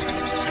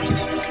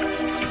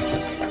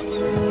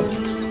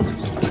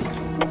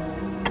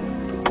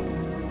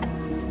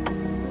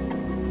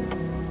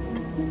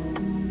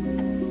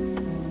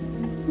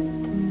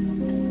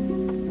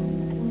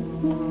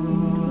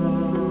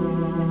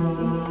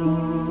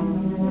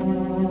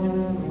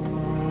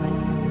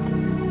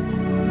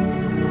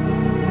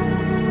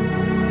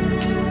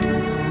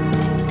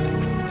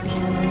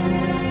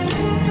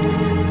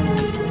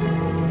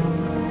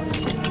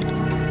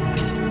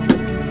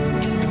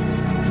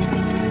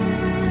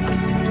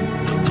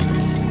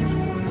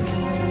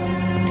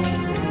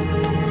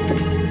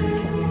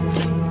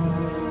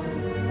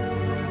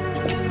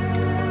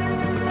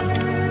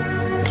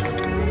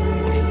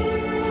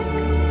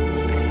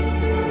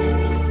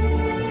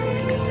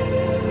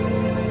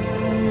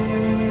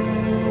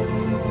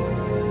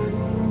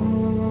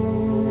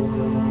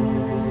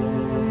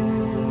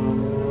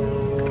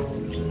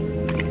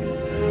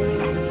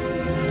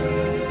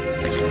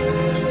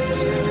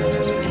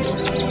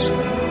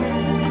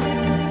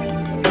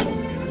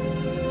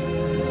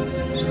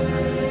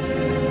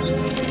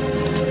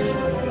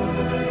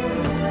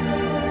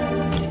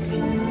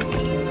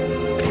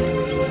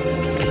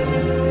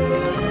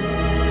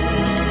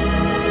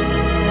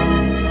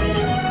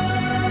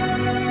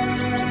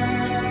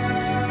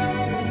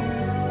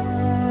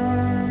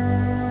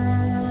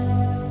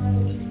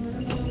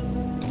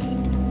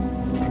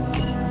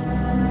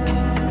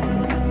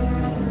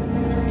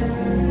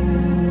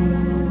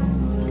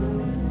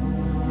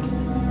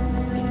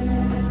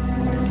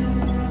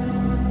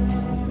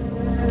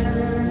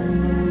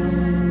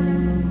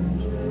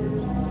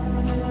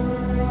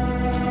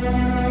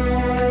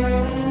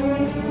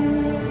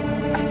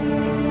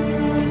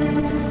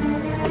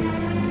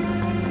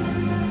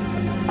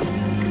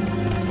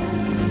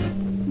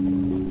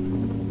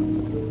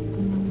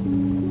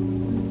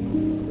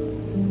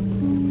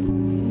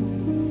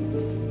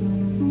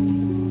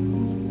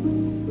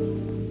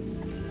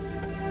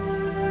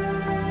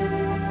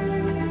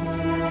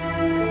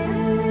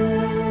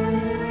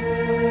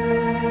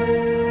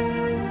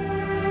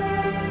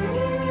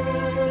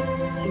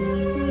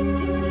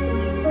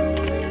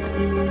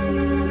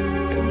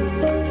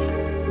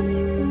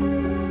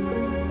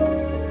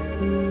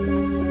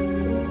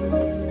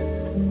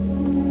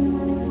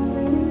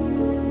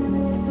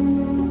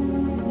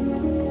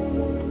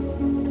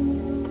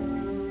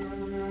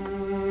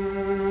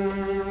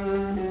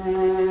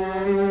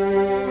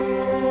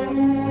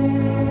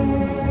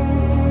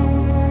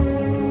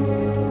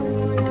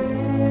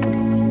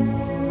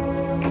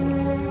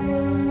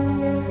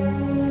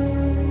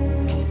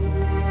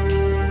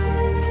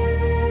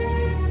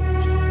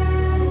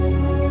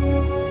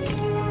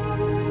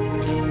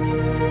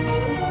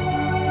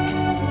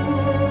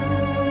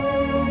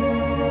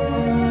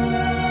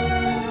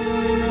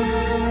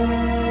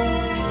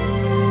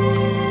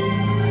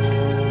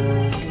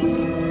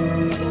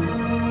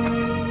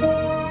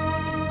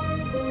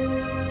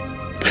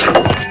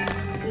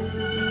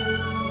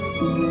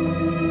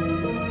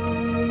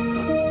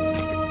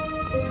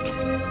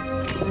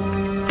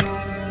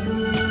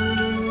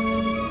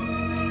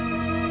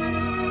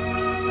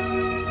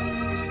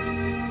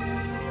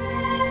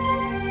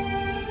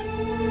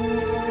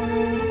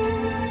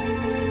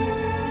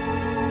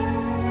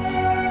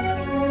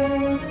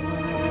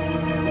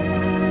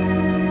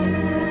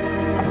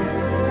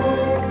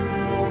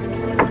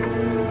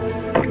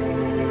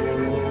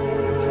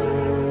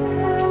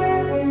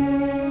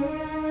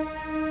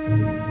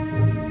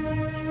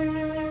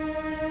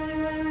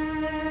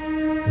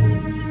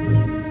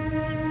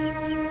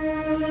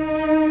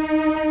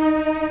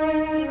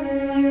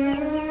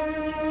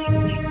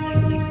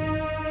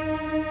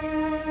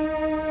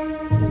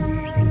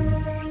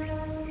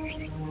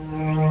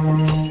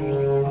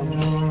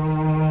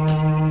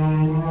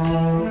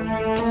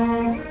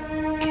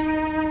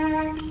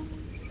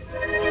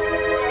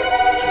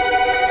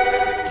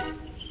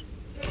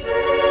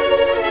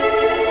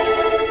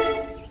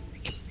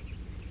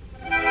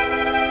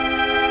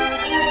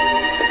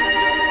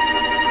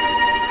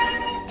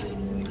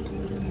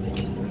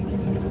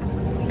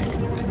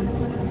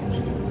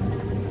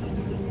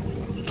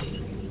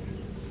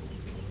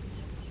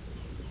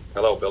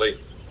 Hello, Billy.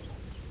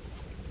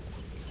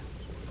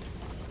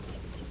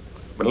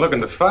 Been looking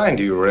to find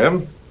you,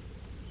 Rem.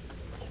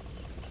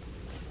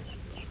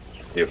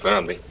 You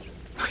found me?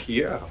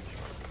 Yeah.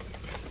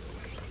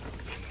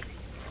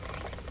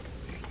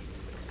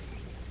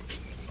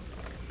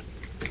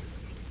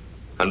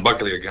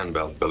 Unbuckle your gun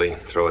belt, Billy.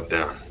 Throw it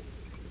down.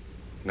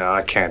 No,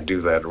 I can't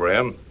do that,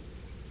 Rem.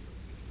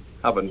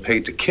 I've been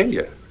paid to kill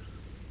you.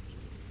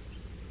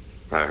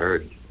 I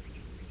heard.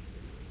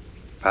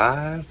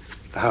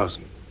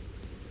 5,000.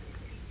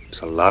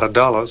 It's a lot of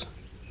dollars.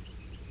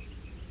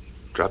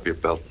 Drop your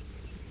belt.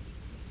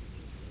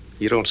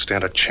 You don't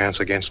stand a chance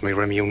against me,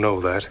 Rem. You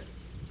know that.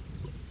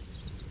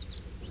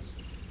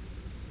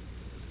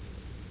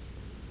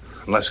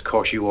 Unless, of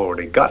course, you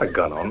already got a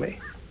gun on me.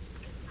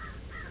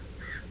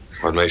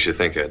 What makes you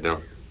think I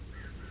don't?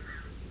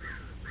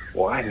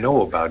 Well, I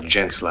know about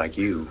gents like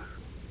you.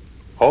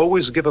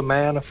 Always give a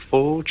man a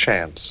full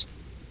chance.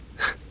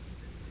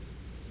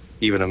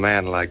 Even a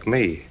man like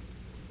me.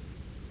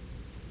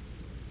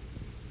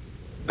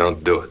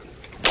 Don't do it.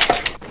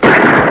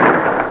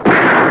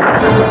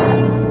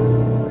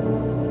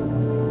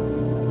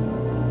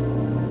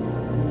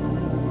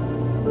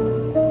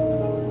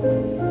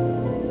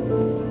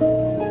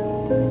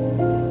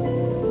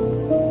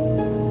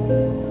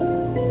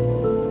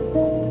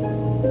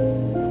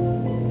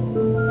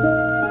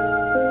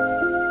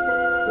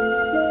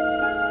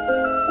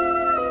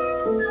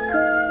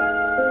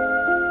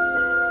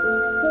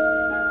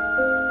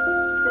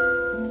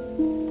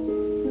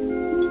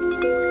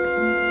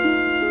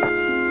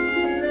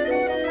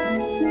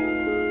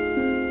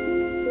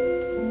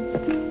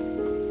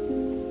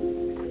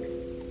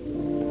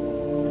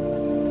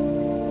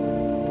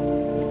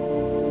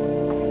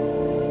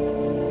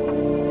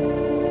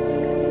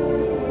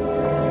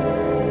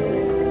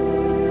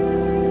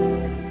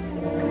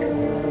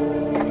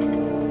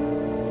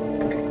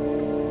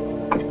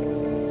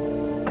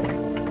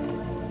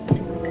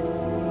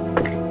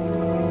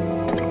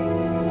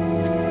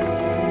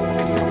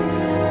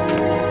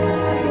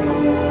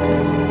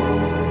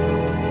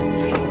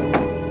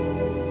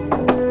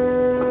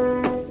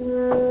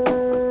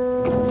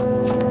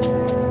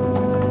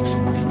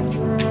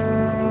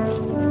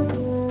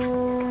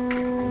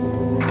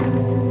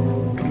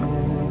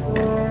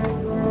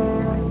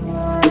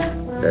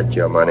 That's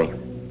your money.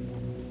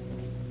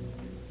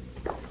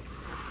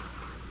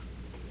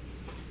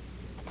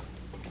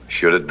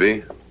 Should it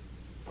be?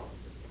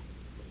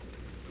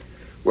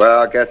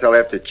 Well, I guess I'll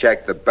have to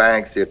check the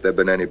bank, see if there have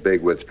been any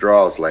big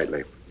withdrawals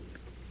lately.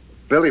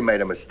 Billy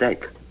made a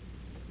mistake.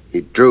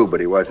 He drew, but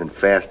he wasn't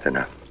fast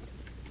enough.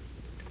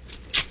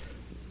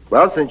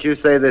 Well, since you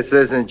say this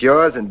isn't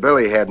yours and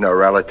Billy had no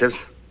relatives,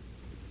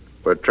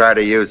 we'll try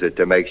to use it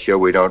to make sure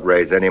we don't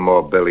raise any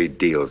more Billy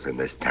deals in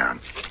this town.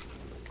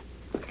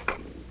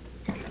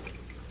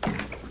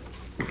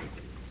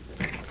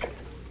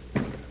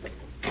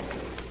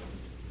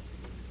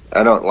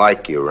 I don't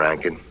like you,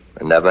 Rankin.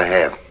 I never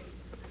have.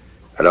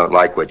 I don't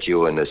like what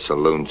you and the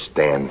saloon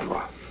stand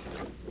for.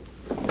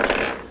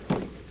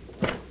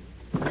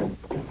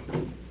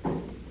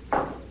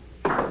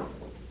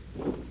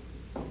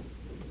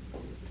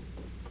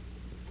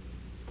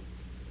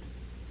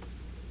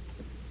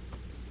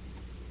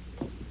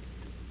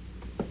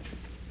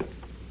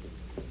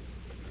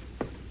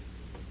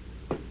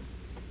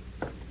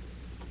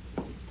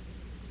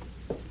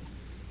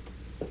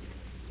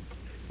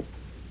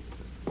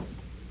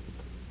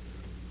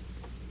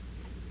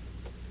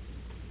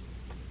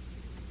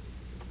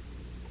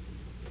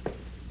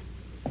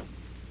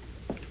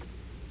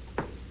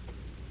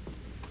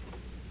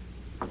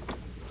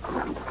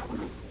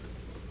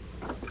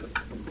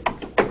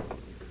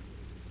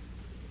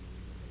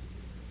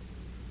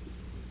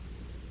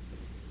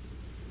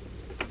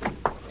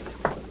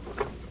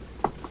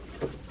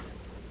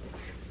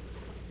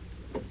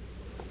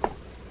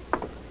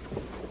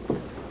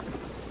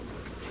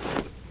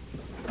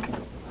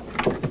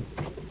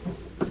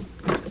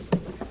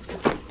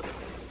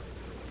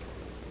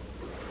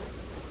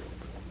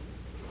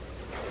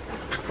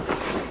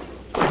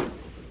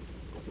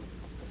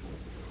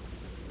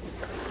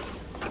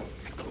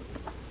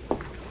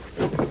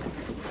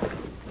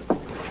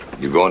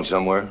 You going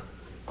somewhere?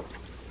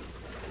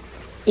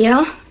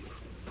 Yeah?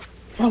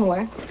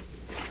 Somewhere.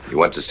 You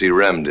went to see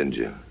Rem, didn't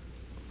you?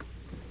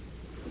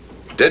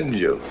 Didn't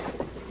you?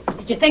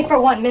 Did you think for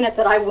 1 minute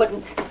that I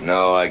wouldn't?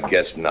 No, I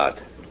guess not.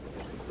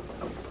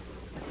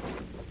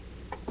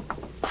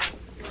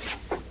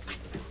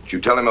 Did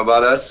you tell him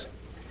about us?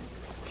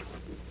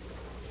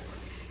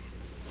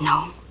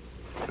 No.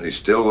 He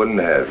still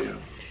wouldn't have you.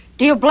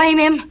 Do you blame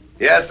him?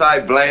 Yes, I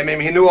blame him.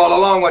 He knew all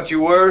along what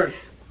you were.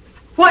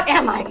 What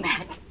am I,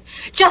 Matt?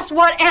 Just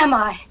what am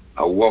I?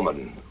 A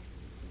woman.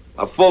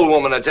 A full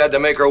woman that's had to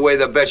make her way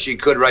the best she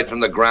could right from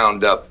the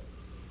ground up.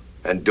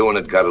 And doing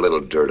it got a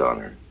little dirt on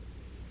her.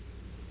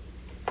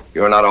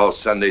 You're not all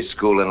Sunday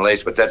school and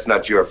lace, but that's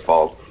not your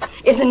fault.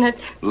 Isn't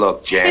it?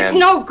 Look, Jan. It's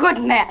no good,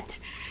 Matt.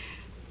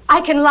 I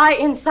can lie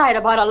inside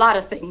about a lot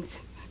of things.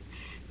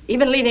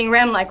 Even leaving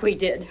Rem like we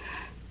did.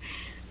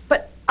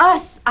 But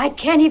us, I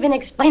can't even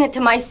explain it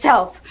to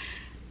myself.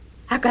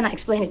 How can I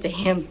explain it to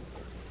him?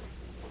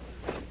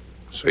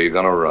 So you're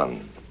gonna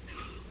run?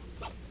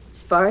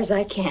 As far as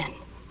I can.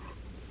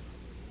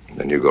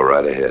 Then you go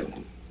right ahead.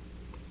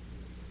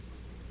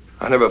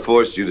 I never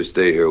forced you to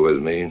stay here with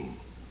me.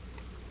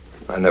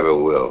 I never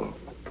will.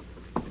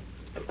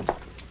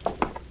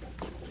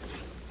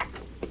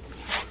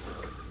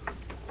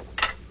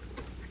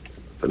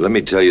 But let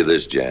me tell you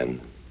this, Jan.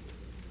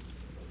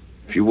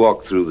 If you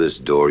walk through this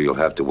door, you'll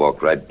have to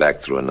walk right back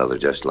through another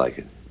just like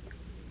it.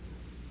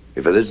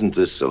 If it isn't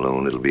this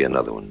saloon, it'll be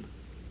another one.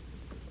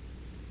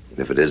 And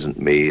if it isn't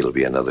me, it'll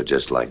be another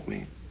just like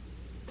me.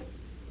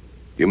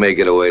 You may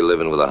get away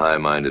living with a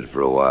high-minded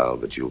for a while,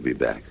 but you'll be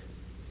back.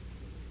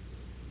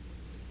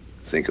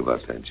 Think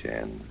about that,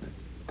 Jan.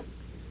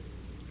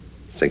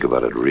 Think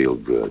about it real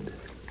good.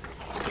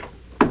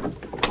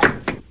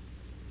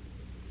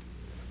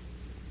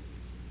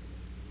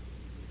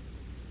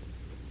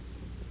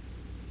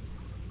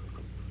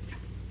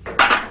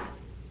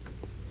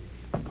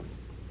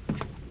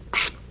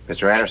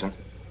 Mr. Anderson?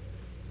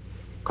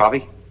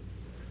 Coffee?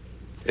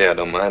 Yeah,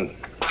 don't mind.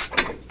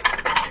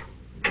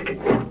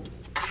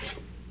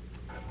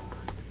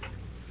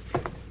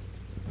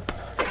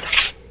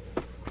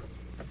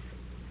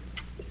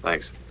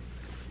 Thanks.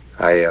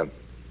 I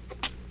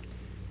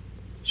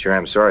sure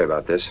am sorry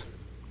about this.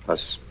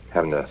 Us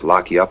having to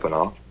lock you up and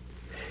all.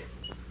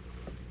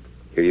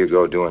 Here you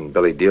go doing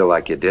Billy Deal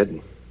like you did.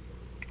 And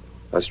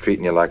us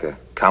treating you like a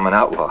common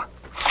outlaw.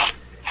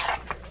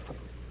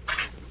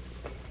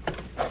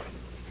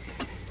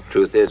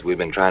 Truth is, we've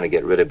been trying to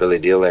get rid of Billy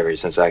Deal ever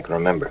since I can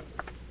remember.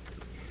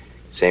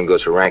 Same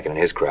goes for Rankin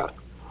and his crowd.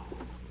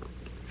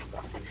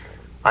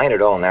 I ain't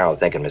at all narrow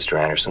thinking, Mr.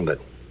 Anderson, but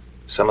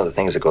some of the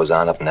things that goes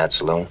on up in that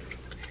saloon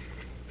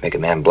make a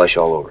man blush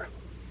all over.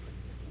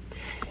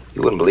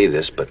 You wouldn't believe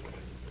this, but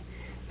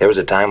there was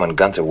a time when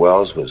Gunther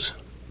Wells was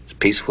as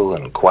peaceful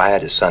and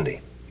quiet as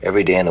Sunday,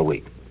 every day in the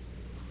week.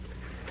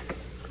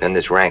 Then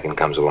this Rankin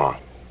comes along.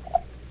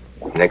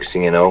 Next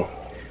thing you know,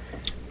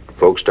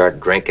 folks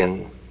start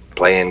drinking,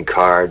 playing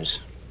cards,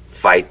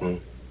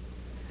 fighting,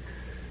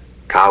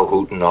 cow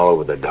hooting all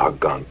over the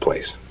doggone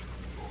place.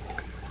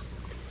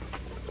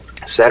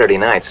 Saturday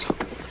nights,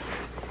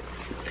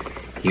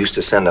 he used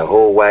to send a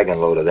whole wagon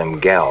load of them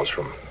gals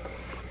from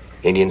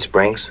Indian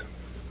Springs.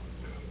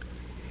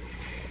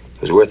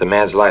 It was worth a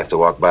man's life to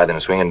walk by them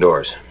swinging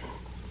doors.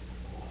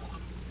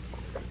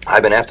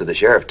 I've been after the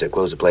sheriff to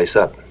close the place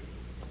up.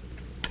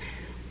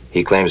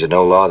 He claims there's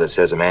no law that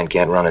says a man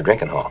can't run a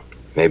drinking hall.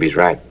 Maybe he's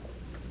right.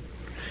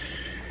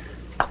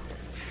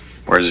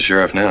 Where's the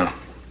sheriff now?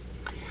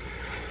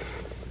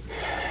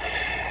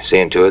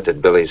 Seeing to it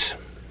that Billy's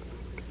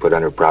put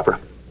under proper.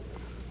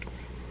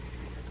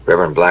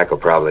 Reverend Black will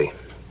probably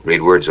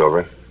read words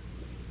over him.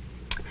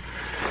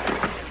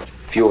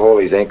 A few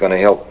holies ain't gonna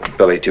help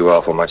Billy too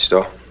awful much,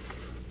 though.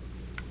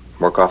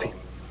 More coffee?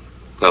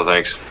 No,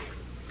 thanks.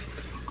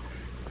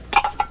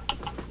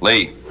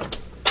 Lee.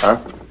 Huh?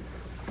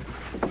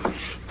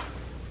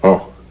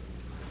 Oh.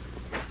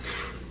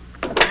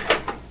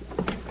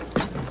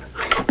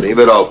 Leave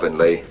it open,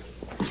 Lee.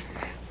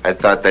 I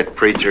thought that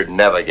preacher'd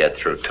never get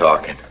through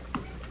talking.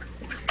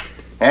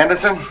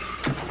 Anderson?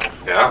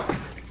 Yeah?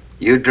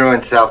 You drew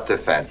in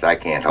self-defense. I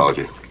can't hold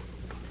you.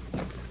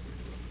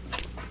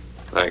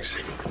 Thanks.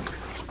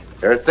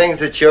 There are things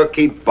that sure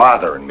keep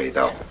bothering me,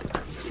 though.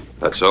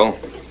 That's so?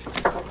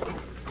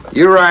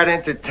 You ride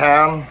into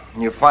town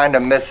and you find a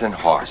missing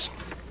horse.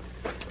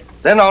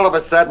 Then all of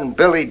a sudden,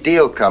 Billy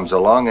Deal comes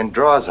along and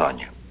draws on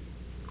you.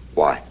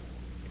 Why?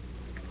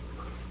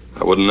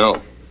 I wouldn't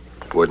know.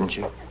 Wouldn't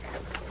you?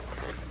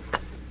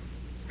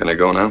 Can I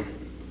go now?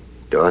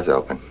 Door's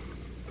open.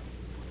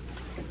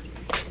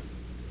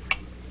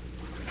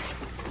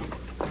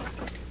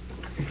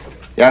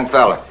 Young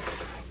fella.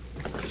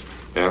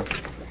 Yeah?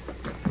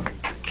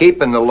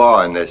 Keeping the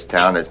law in this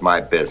town is my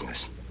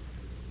business.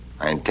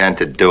 I intend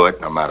to do it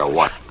no matter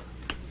what.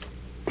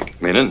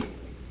 Meaning?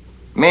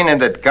 Meaning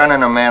that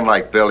gunning a man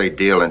like Billy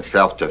Deal in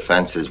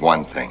self-defense is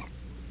one thing.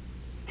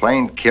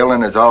 Plain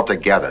killing is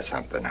altogether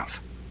something else.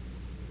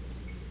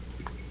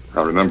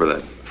 I'll remember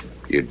that.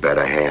 You'd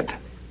better had.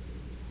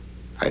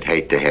 I'd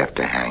hate to have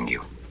to hang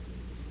you.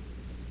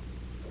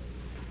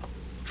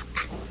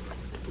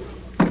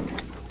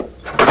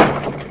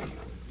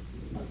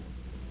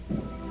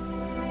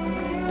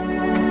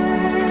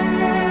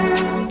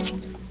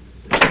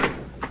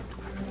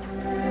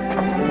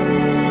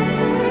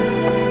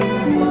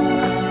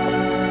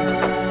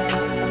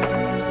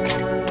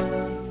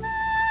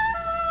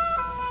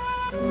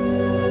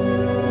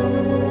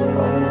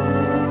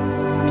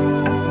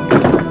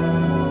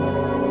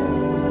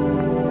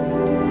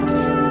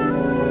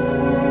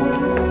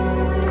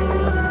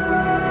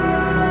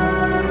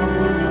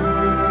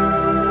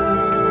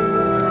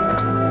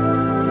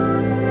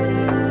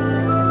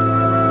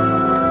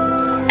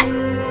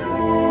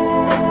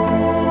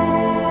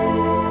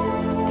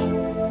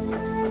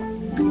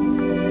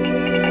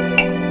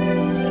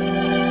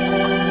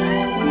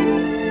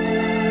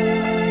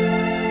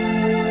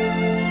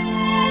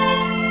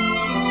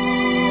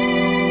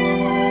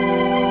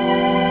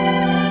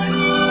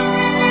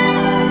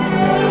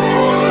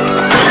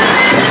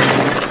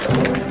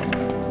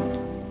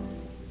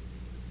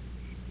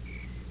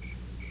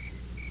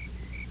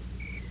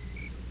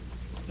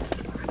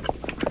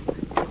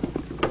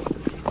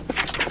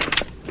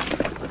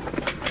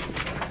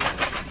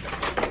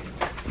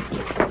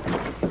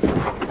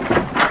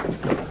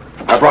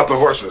 the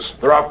horses.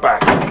 They're out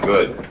back.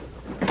 Good.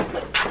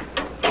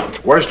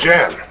 Where's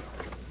Jan?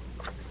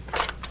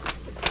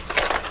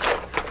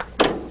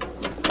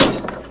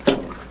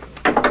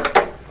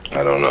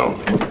 I don't know.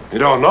 You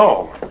don't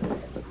know?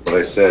 What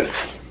I said.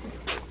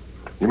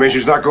 You mean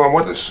she's not going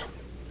with us?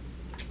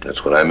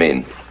 That's what I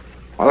mean.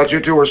 I thought you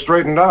two were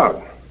straightened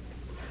out.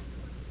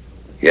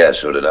 Yeah,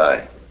 so did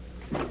I.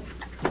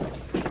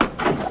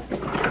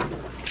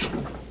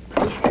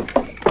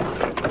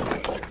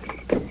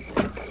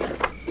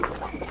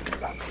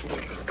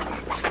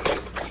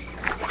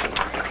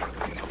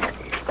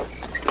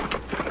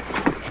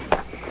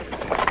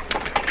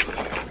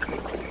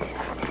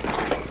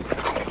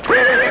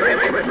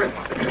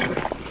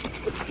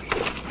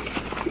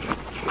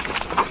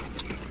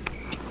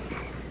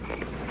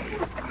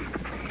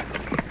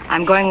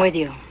 I'm going with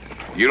you.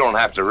 You don't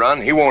have to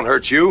run. He won't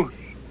hurt you.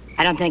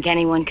 I don't think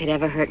anyone could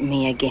ever hurt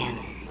me again.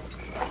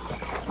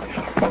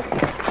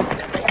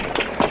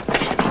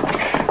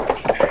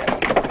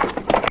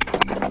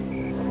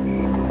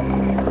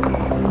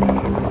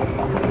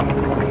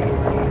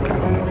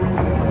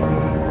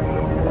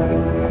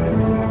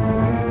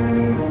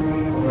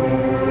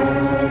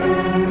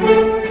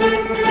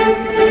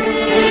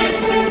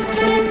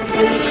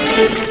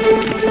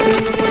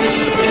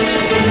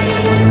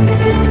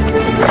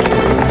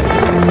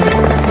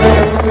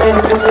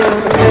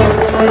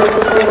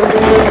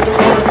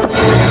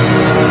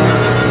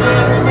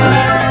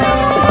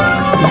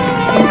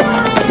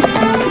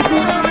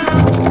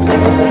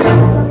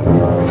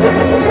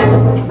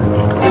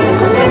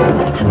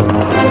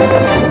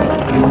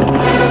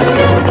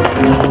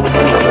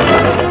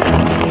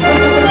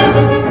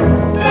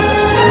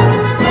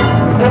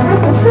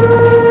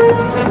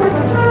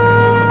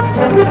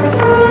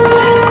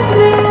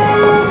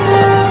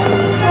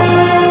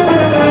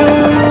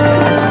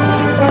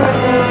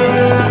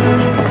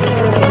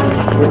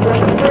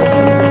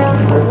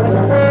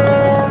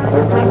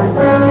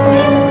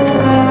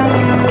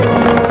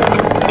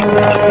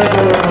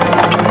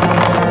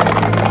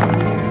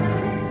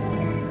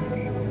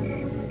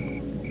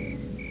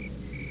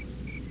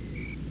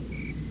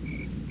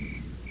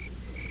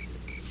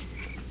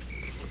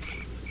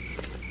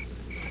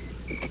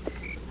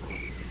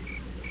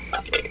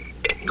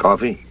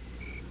 Coffee?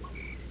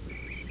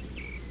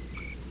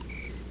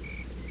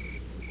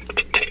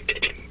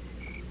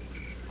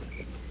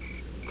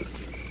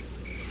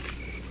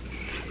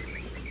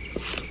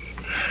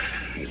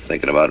 You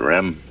thinking about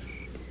Rem?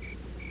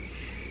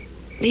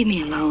 Leave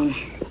me alone.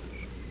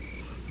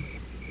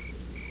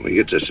 When we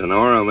get to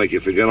Sonora, I'll make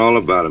you forget all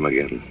about him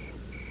again.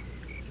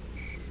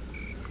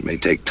 It may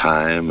take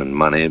time and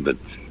money, but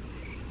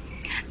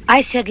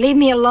I said leave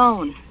me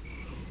alone.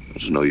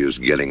 there's no use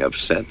getting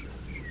upset.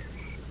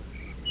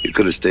 You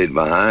could have stayed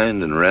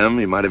behind, and Rem,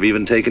 he might have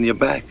even taken you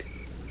back.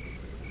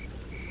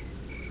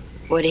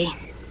 Would he?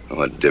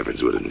 What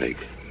difference would it make?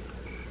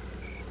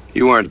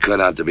 You weren't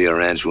cut out to be a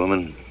ranch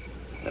woman.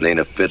 It ain't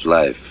a fit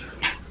life.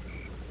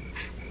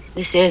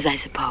 This is, I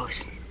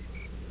suppose.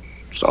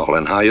 It's all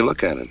in how you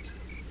look at it.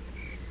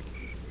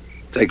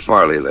 Take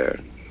Farley there.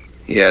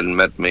 He hadn't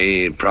met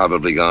me, he'd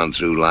probably gone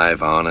through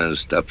life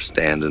honest,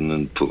 upstanding,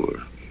 and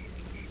poor.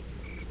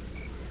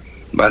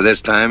 By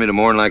this time, he'd have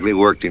more than likely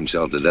worked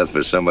himself to death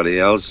for somebody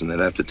else, and they'd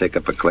have to take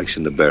up a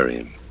collection to bury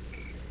him.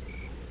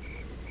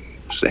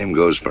 Same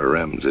goes for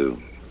Rem,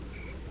 too.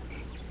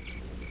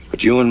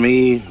 But you and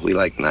me, we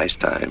like nice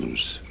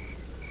times.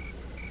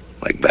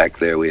 Like back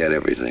there, we had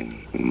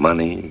everything.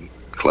 Money,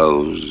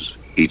 clothes,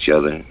 each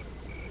other.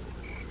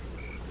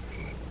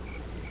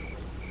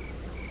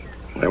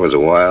 There was a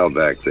while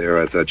back there,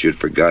 I thought you'd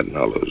forgotten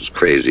all those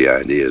crazy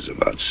ideas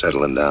about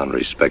settling down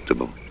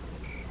respectable.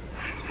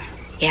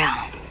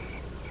 Yeah.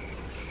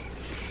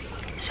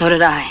 So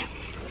did I.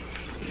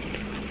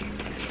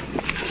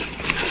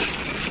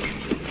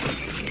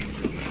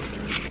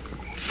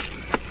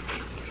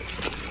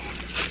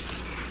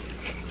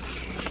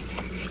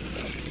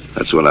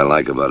 That's what I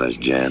like about us,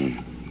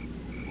 Jan.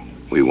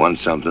 We want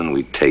something,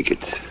 we take it.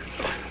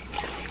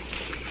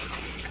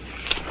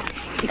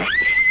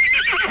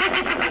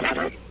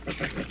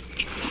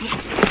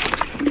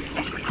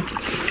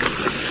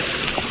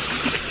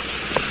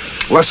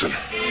 Listen.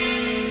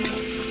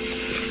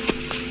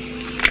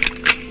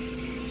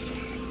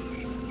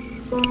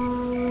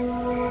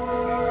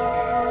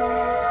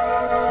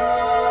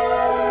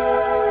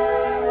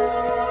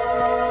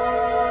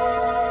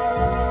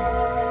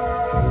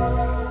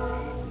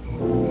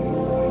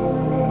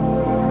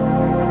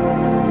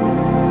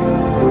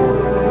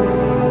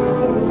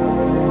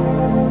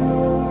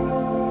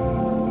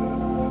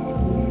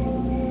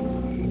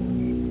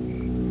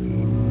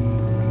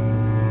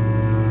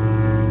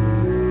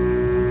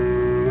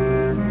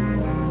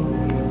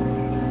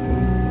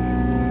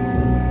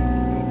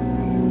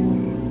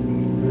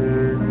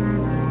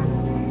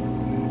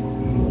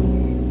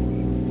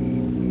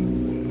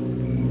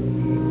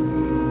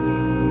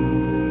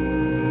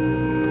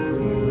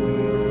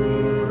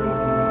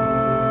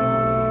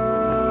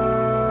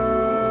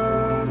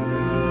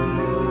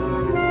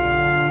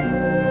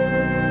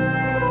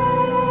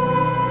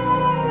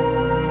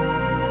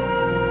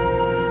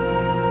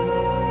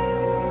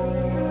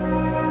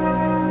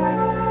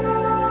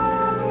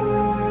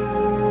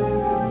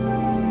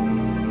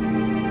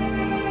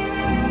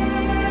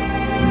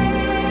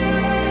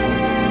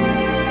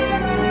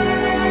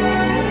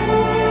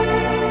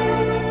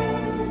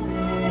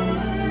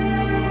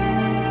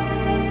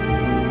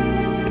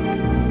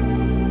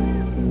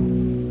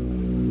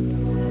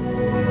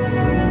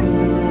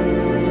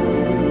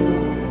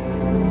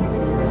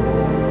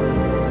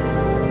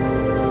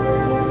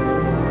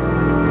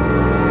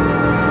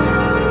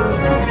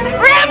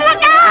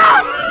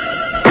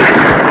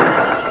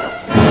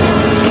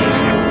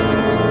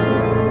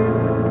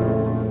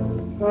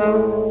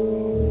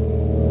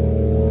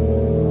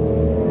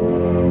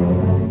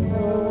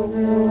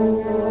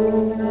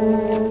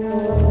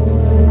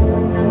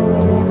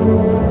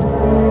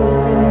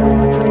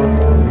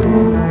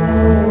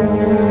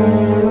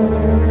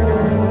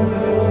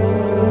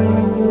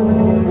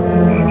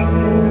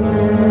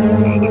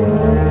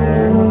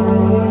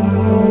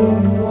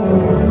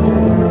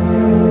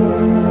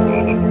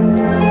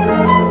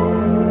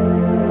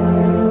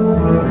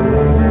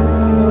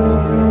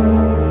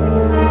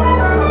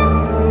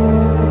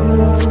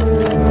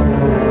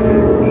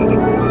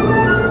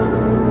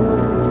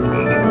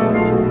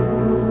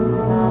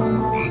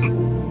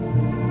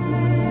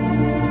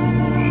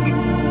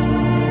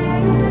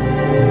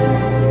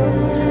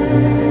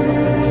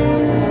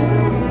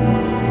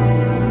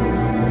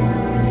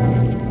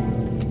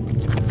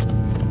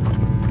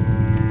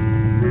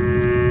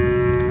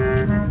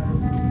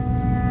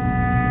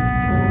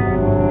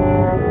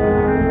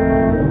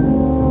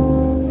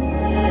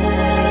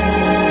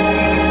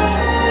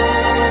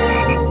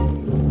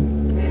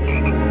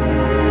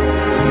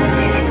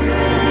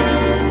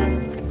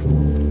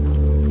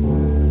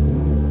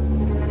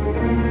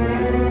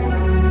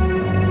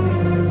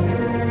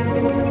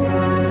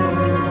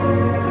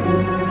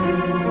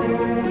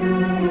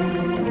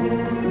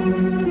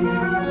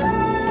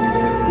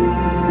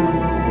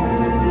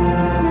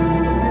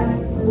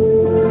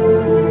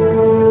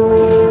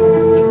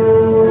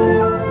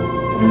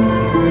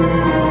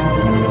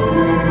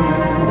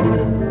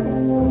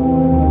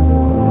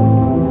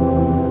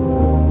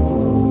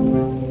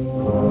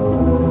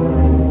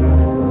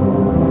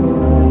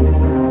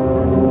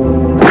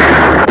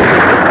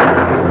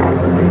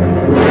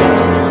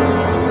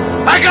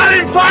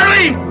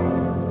 Farley!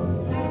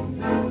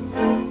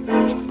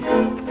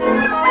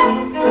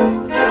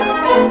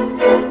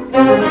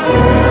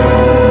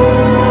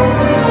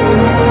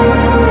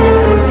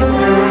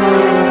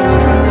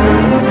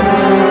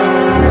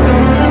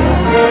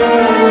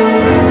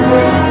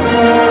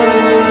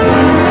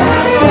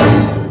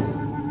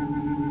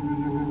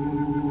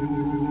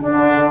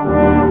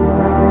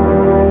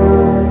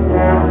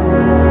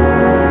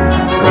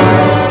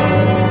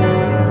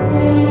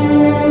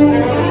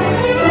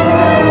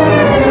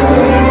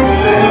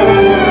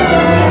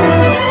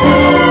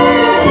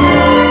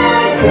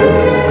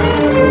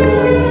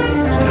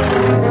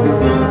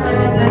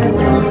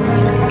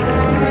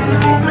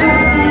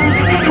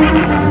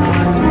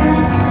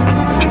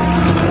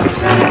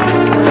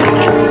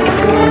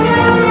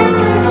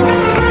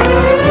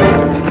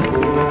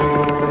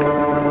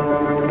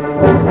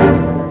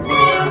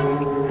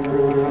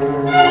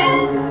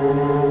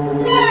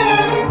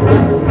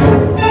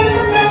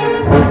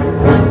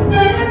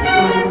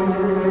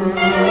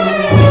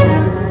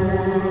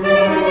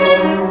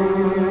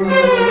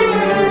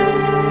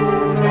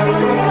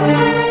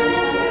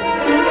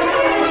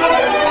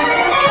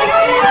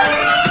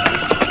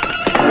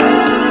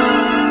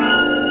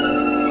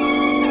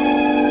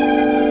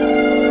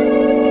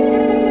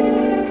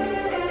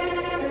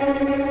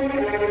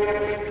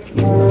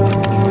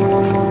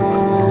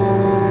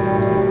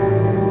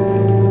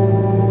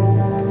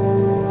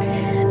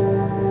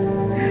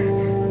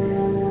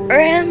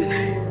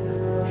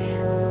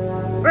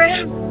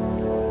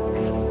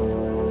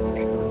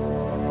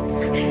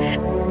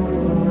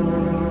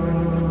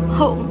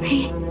 Hold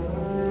me.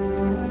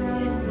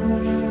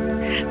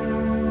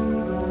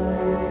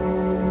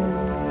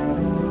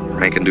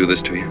 Rankin do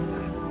this to you?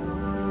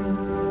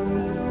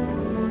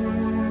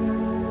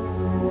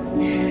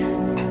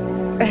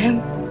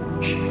 Ram,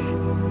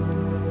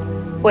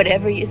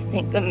 whatever you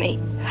think of me,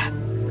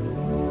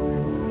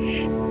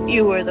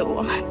 you were the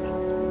one.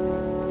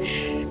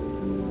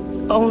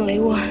 Only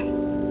one.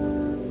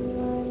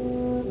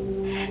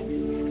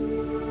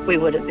 We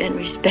would have been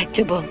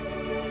respectable,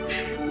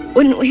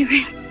 wouldn't we,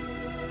 Ram?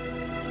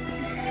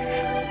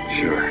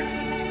 Sure.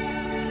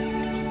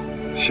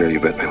 Sure, you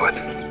bet we would.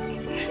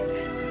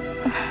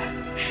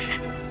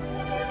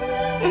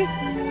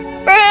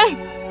 Ram!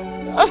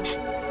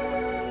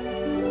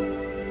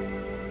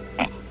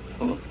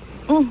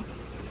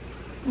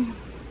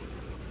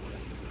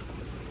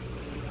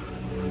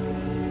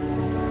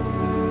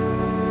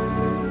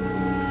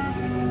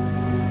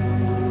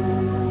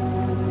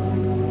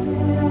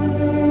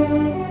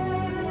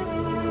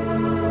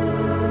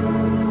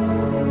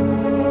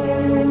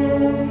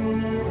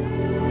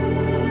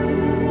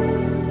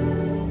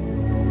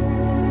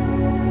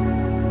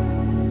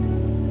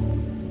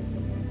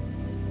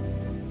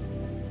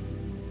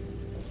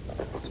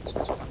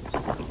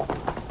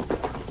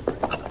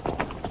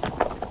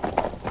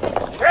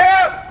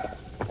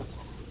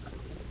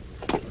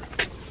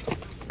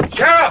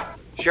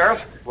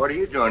 Sheriff? What are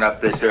you doing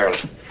up this early?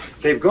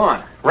 They've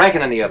gone.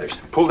 Rankin and the others.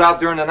 Pulled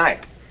out during the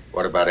night.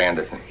 What about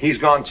Anderson? He's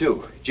gone,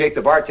 too. Jake,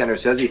 the bartender,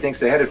 says he thinks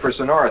they're headed for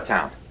Sonora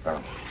Town. Oh,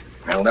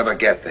 they'll never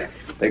get there.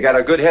 They got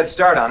a good head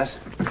start on us.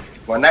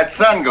 When that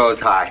sun goes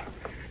high,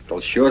 it'll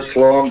sure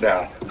slow them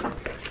down.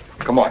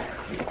 Come on.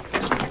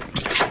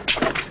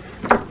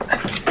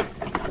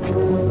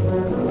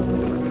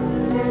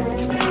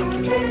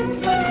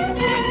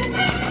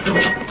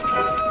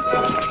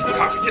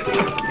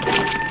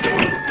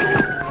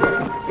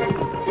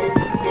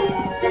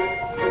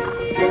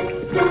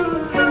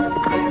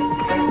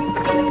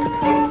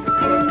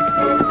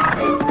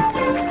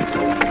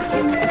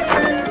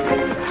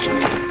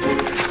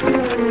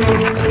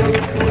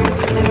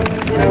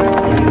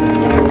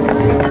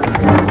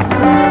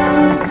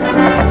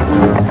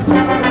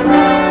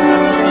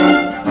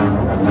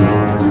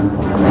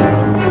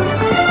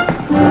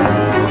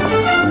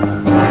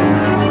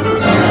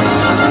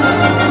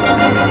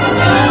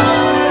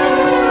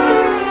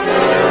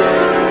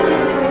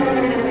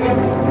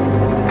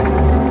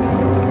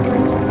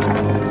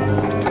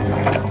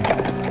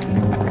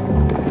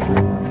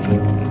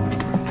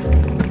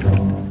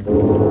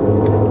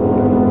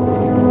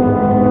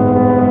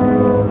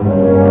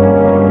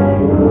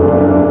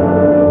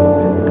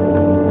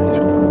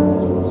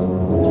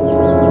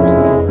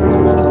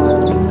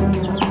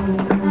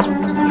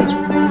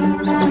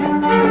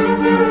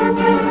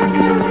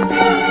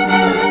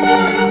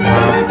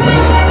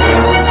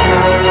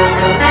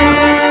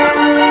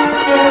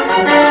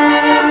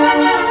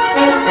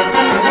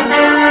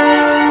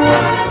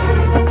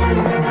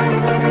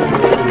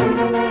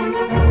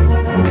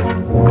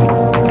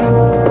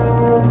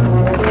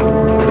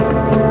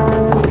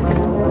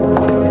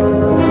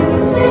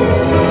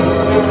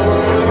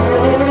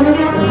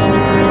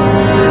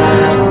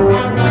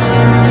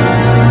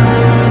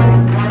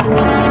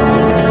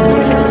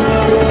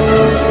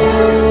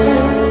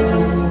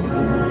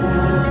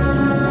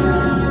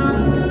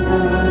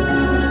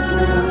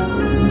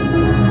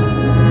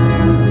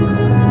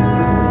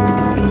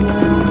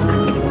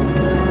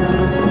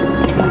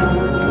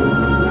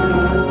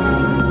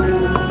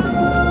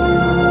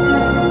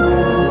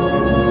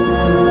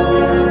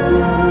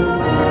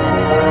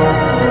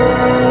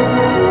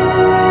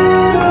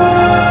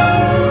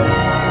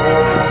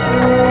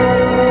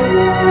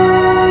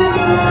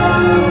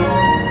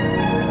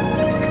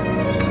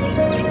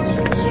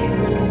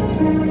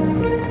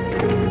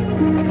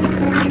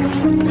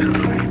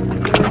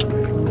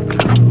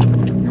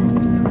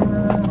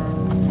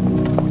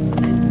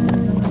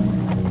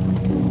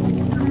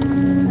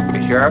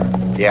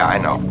 Yeah, I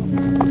know.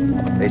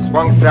 They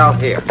swung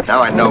south here.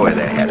 Now I know where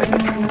they're headed.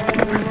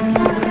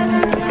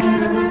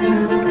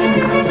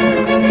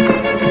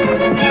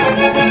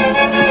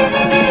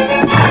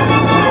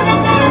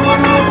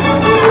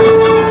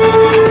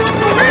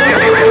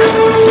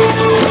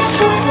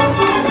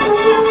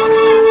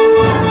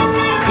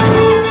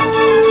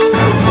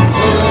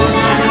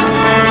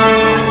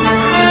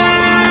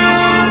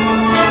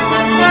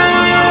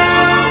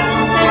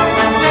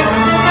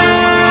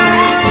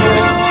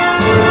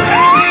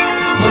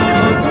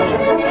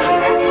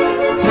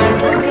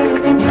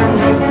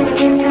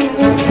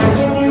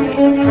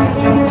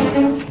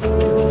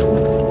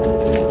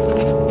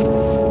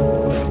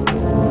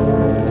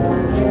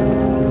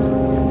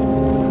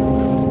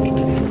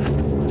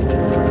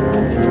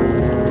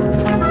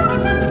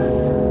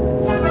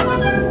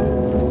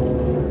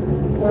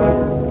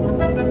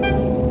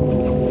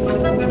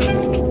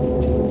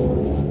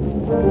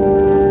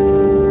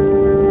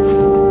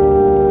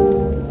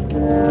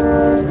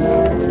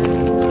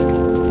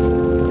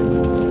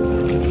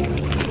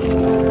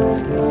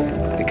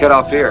 Cut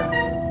off here.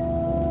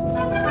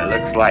 It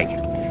looks like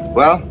it.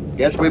 Well,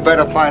 guess we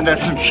better find us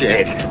some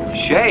shade.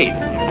 Shade?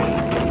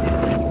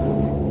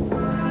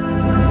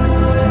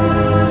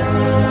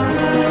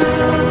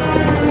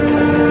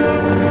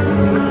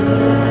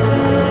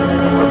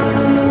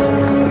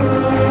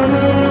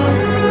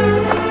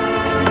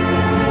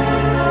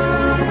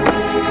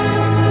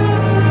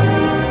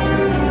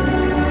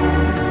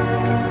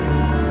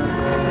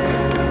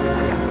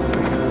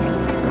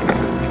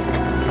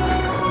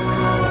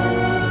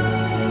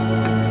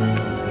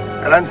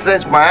 I'd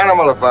uncinch my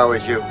animal if I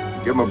was you.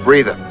 Give him a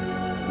breather.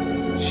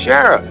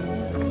 Sheriff.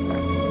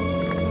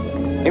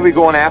 Ain't we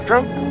going after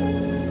him?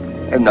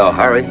 In no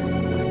hurry.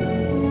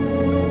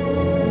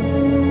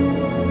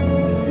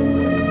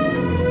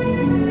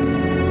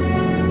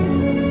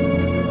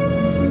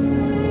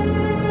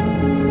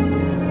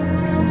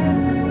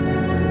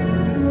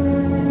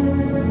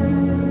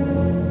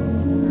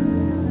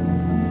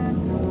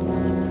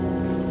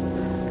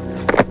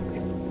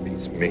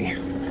 Beats me.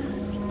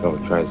 Fellow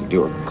tries to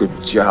do a good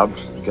job.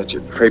 Got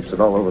you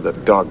traipsing all over the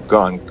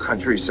doggone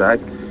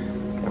countryside.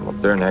 I'm up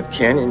there in that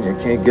canyon, you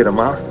can't get him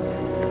out.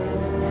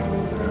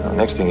 The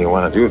next thing you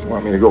want to do is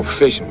want me to go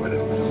fishing with it.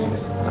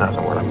 I don't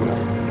know what I'm doing.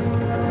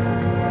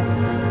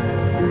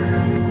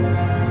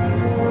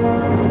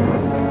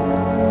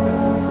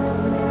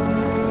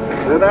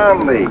 Sit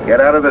down, Lee.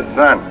 Get out of the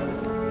sun.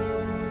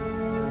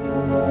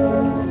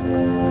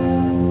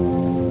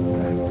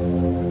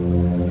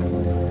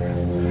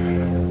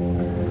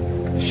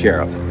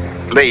 Sheriff.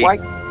 Lee,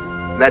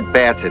 that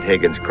bass at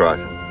Higgins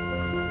Crossing.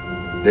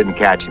 Didn't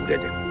catch him,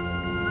 did you?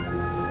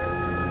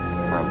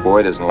 My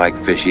boy doesn't like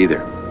fish either.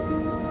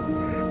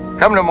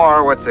 Come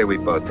tomorrow, what say we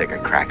both take a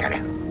crack at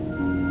it?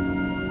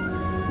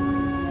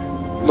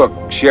 Look,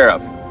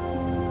 Sheriff,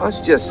 us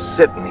just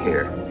sitting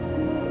here.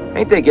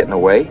 Ain't they getting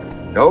away?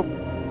 Nope.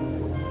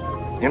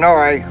 You know,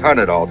 I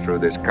hunted all through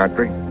this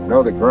country.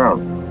 Know the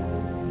ground.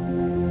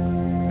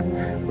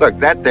 Look,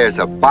 that there's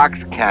a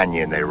box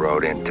canyon they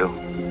rode into.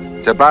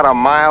 It's about a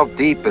mile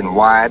deep and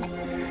wide.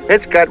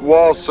 It's got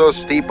walls so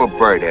steep a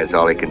bird has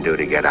all he can do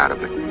to get out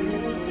of it.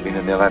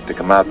 Meaning they'll have to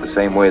come out the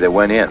same way they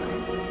went in.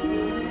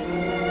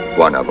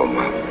 One of them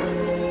will.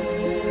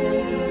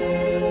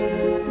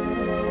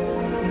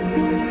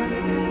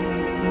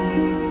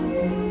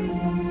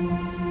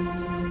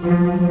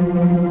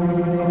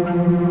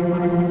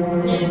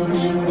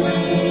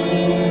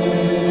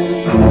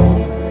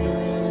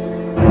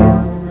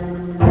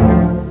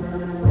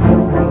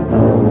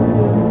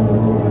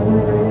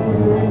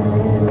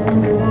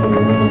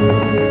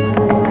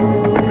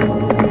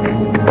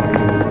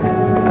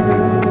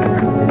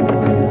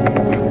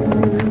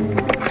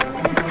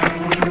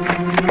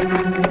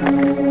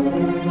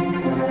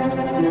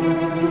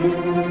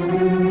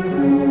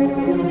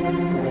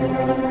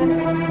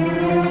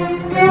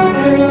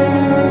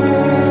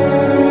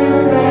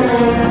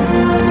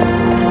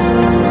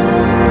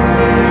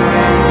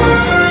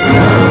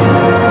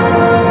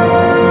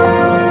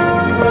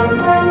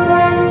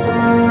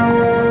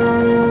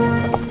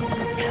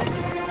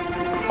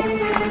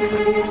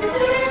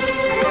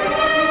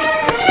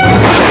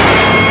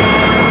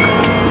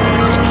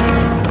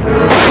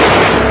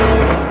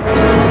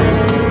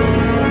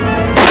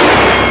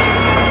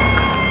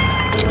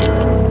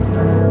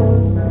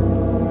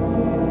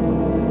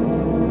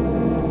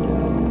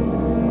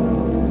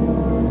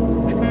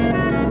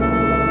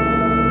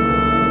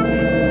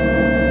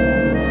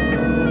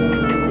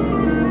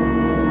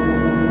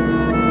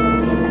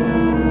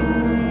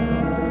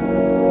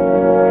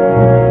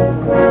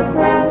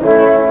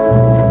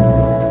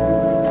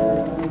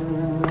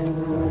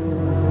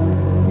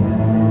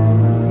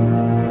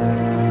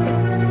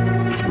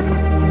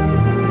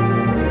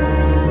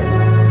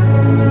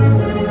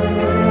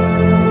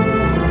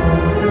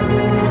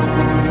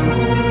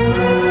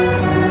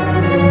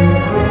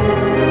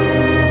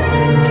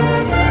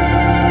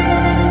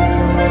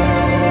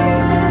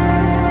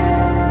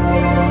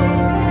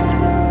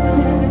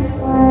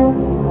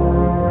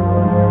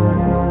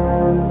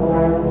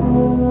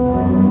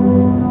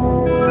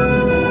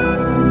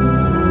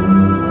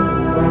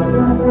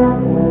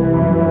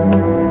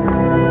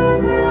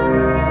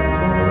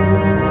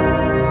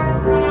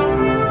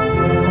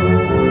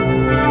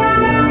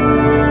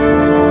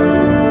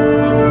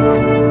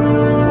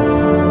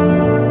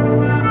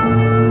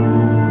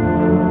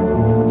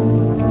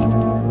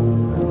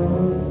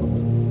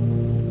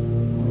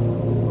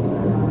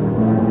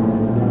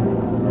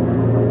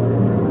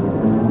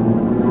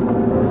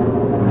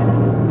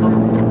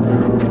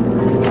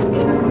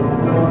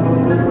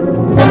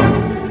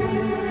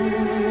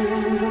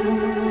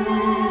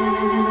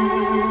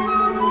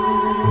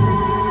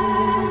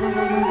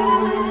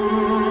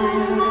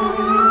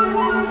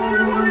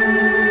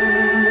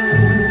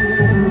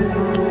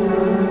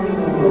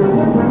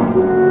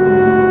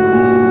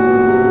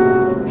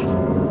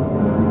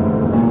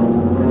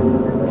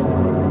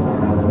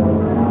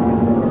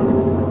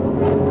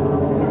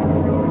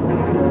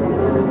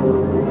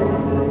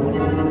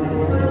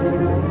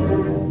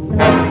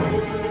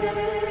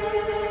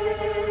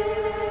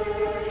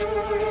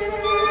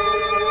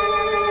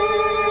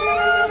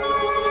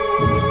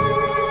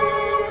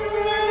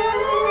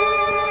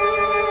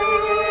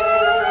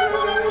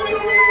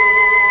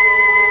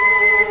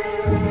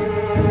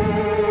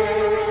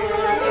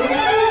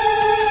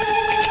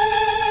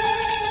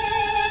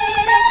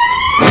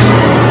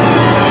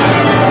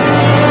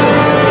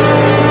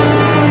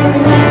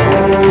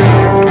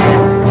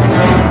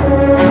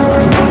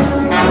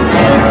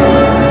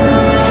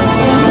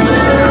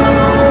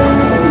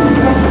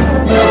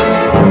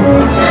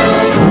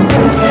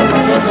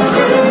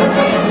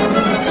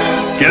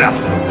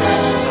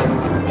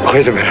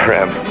 Wait a minute,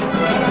 Ram.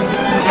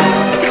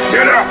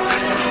 Get up!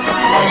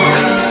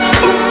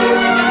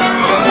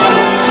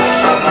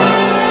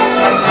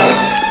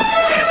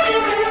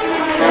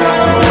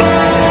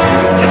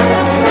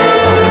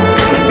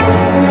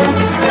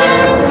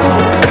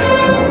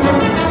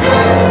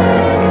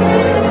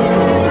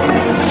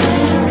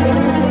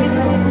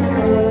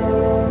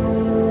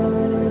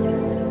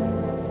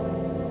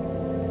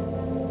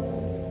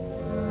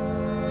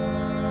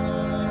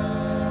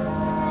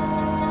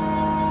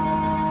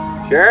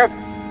 Sheriff?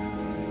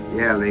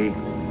 Yeah, Lee.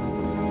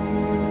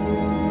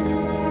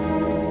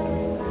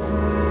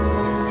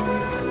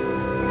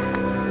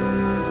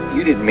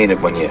 You didn't mean it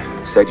when you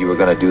said you were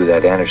going to do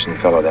that Anderson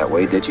fellow that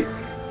way, did you?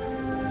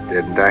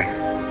 Didn't I?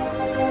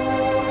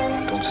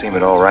 Don't seem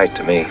at all right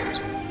to me.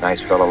 Nice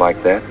fellow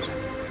like that.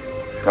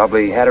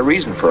 Probably had a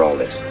reason for all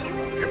this.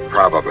 Yeah,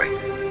 probably.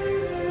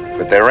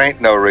 But there ain't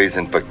no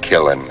reason for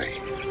killing me.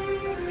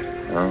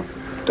 No,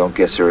 don't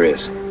guess there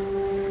is.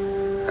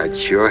 I'd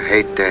sure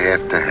hate to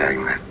have to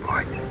hang that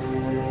boy.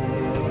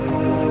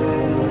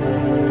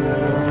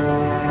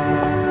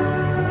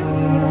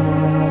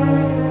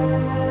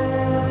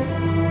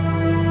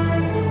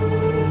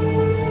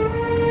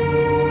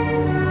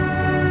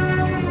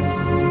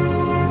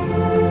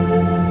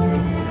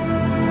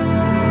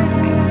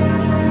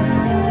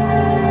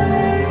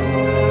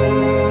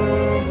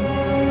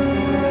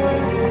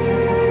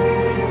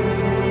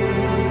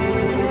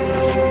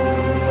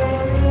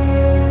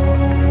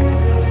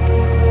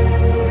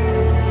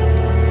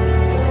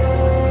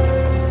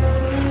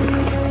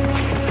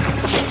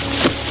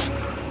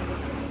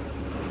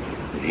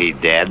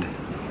 Dead?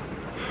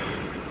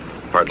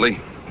 Partly.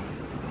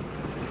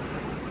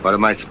 What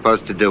am I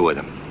supposed to do with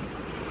him?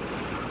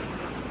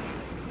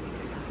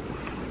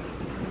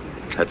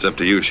 That's up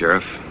to you,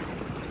 Sheriff.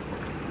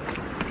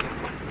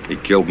 He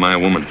killed my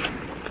woman.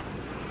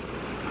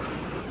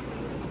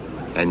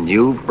 And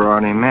you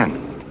brought him in?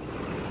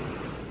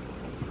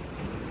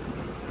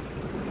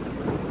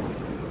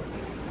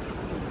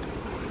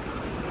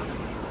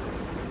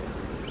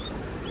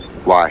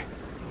 Why?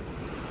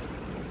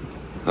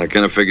 I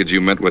kind of figured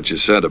you meant what you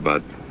said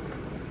about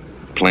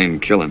plain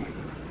killing.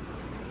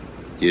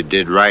 You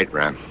did right,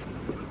 Ram.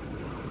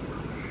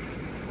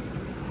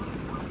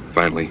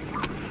 Finally.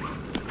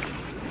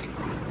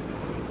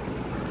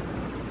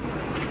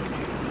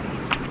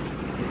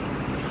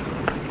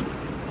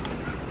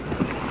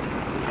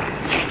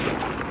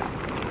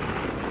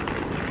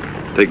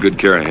 Take good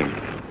care of him.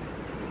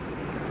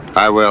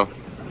 I will.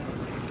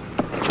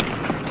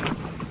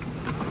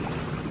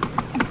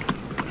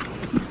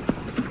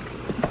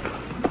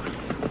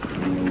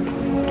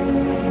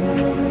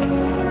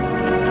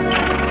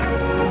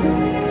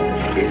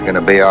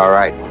 Gonna be all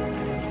right.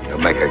 He'll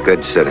make a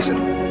good citizen.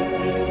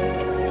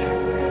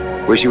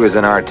 Wish he was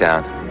in our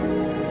town.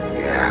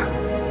 Yeah.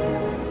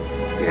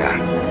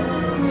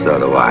 So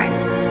do I.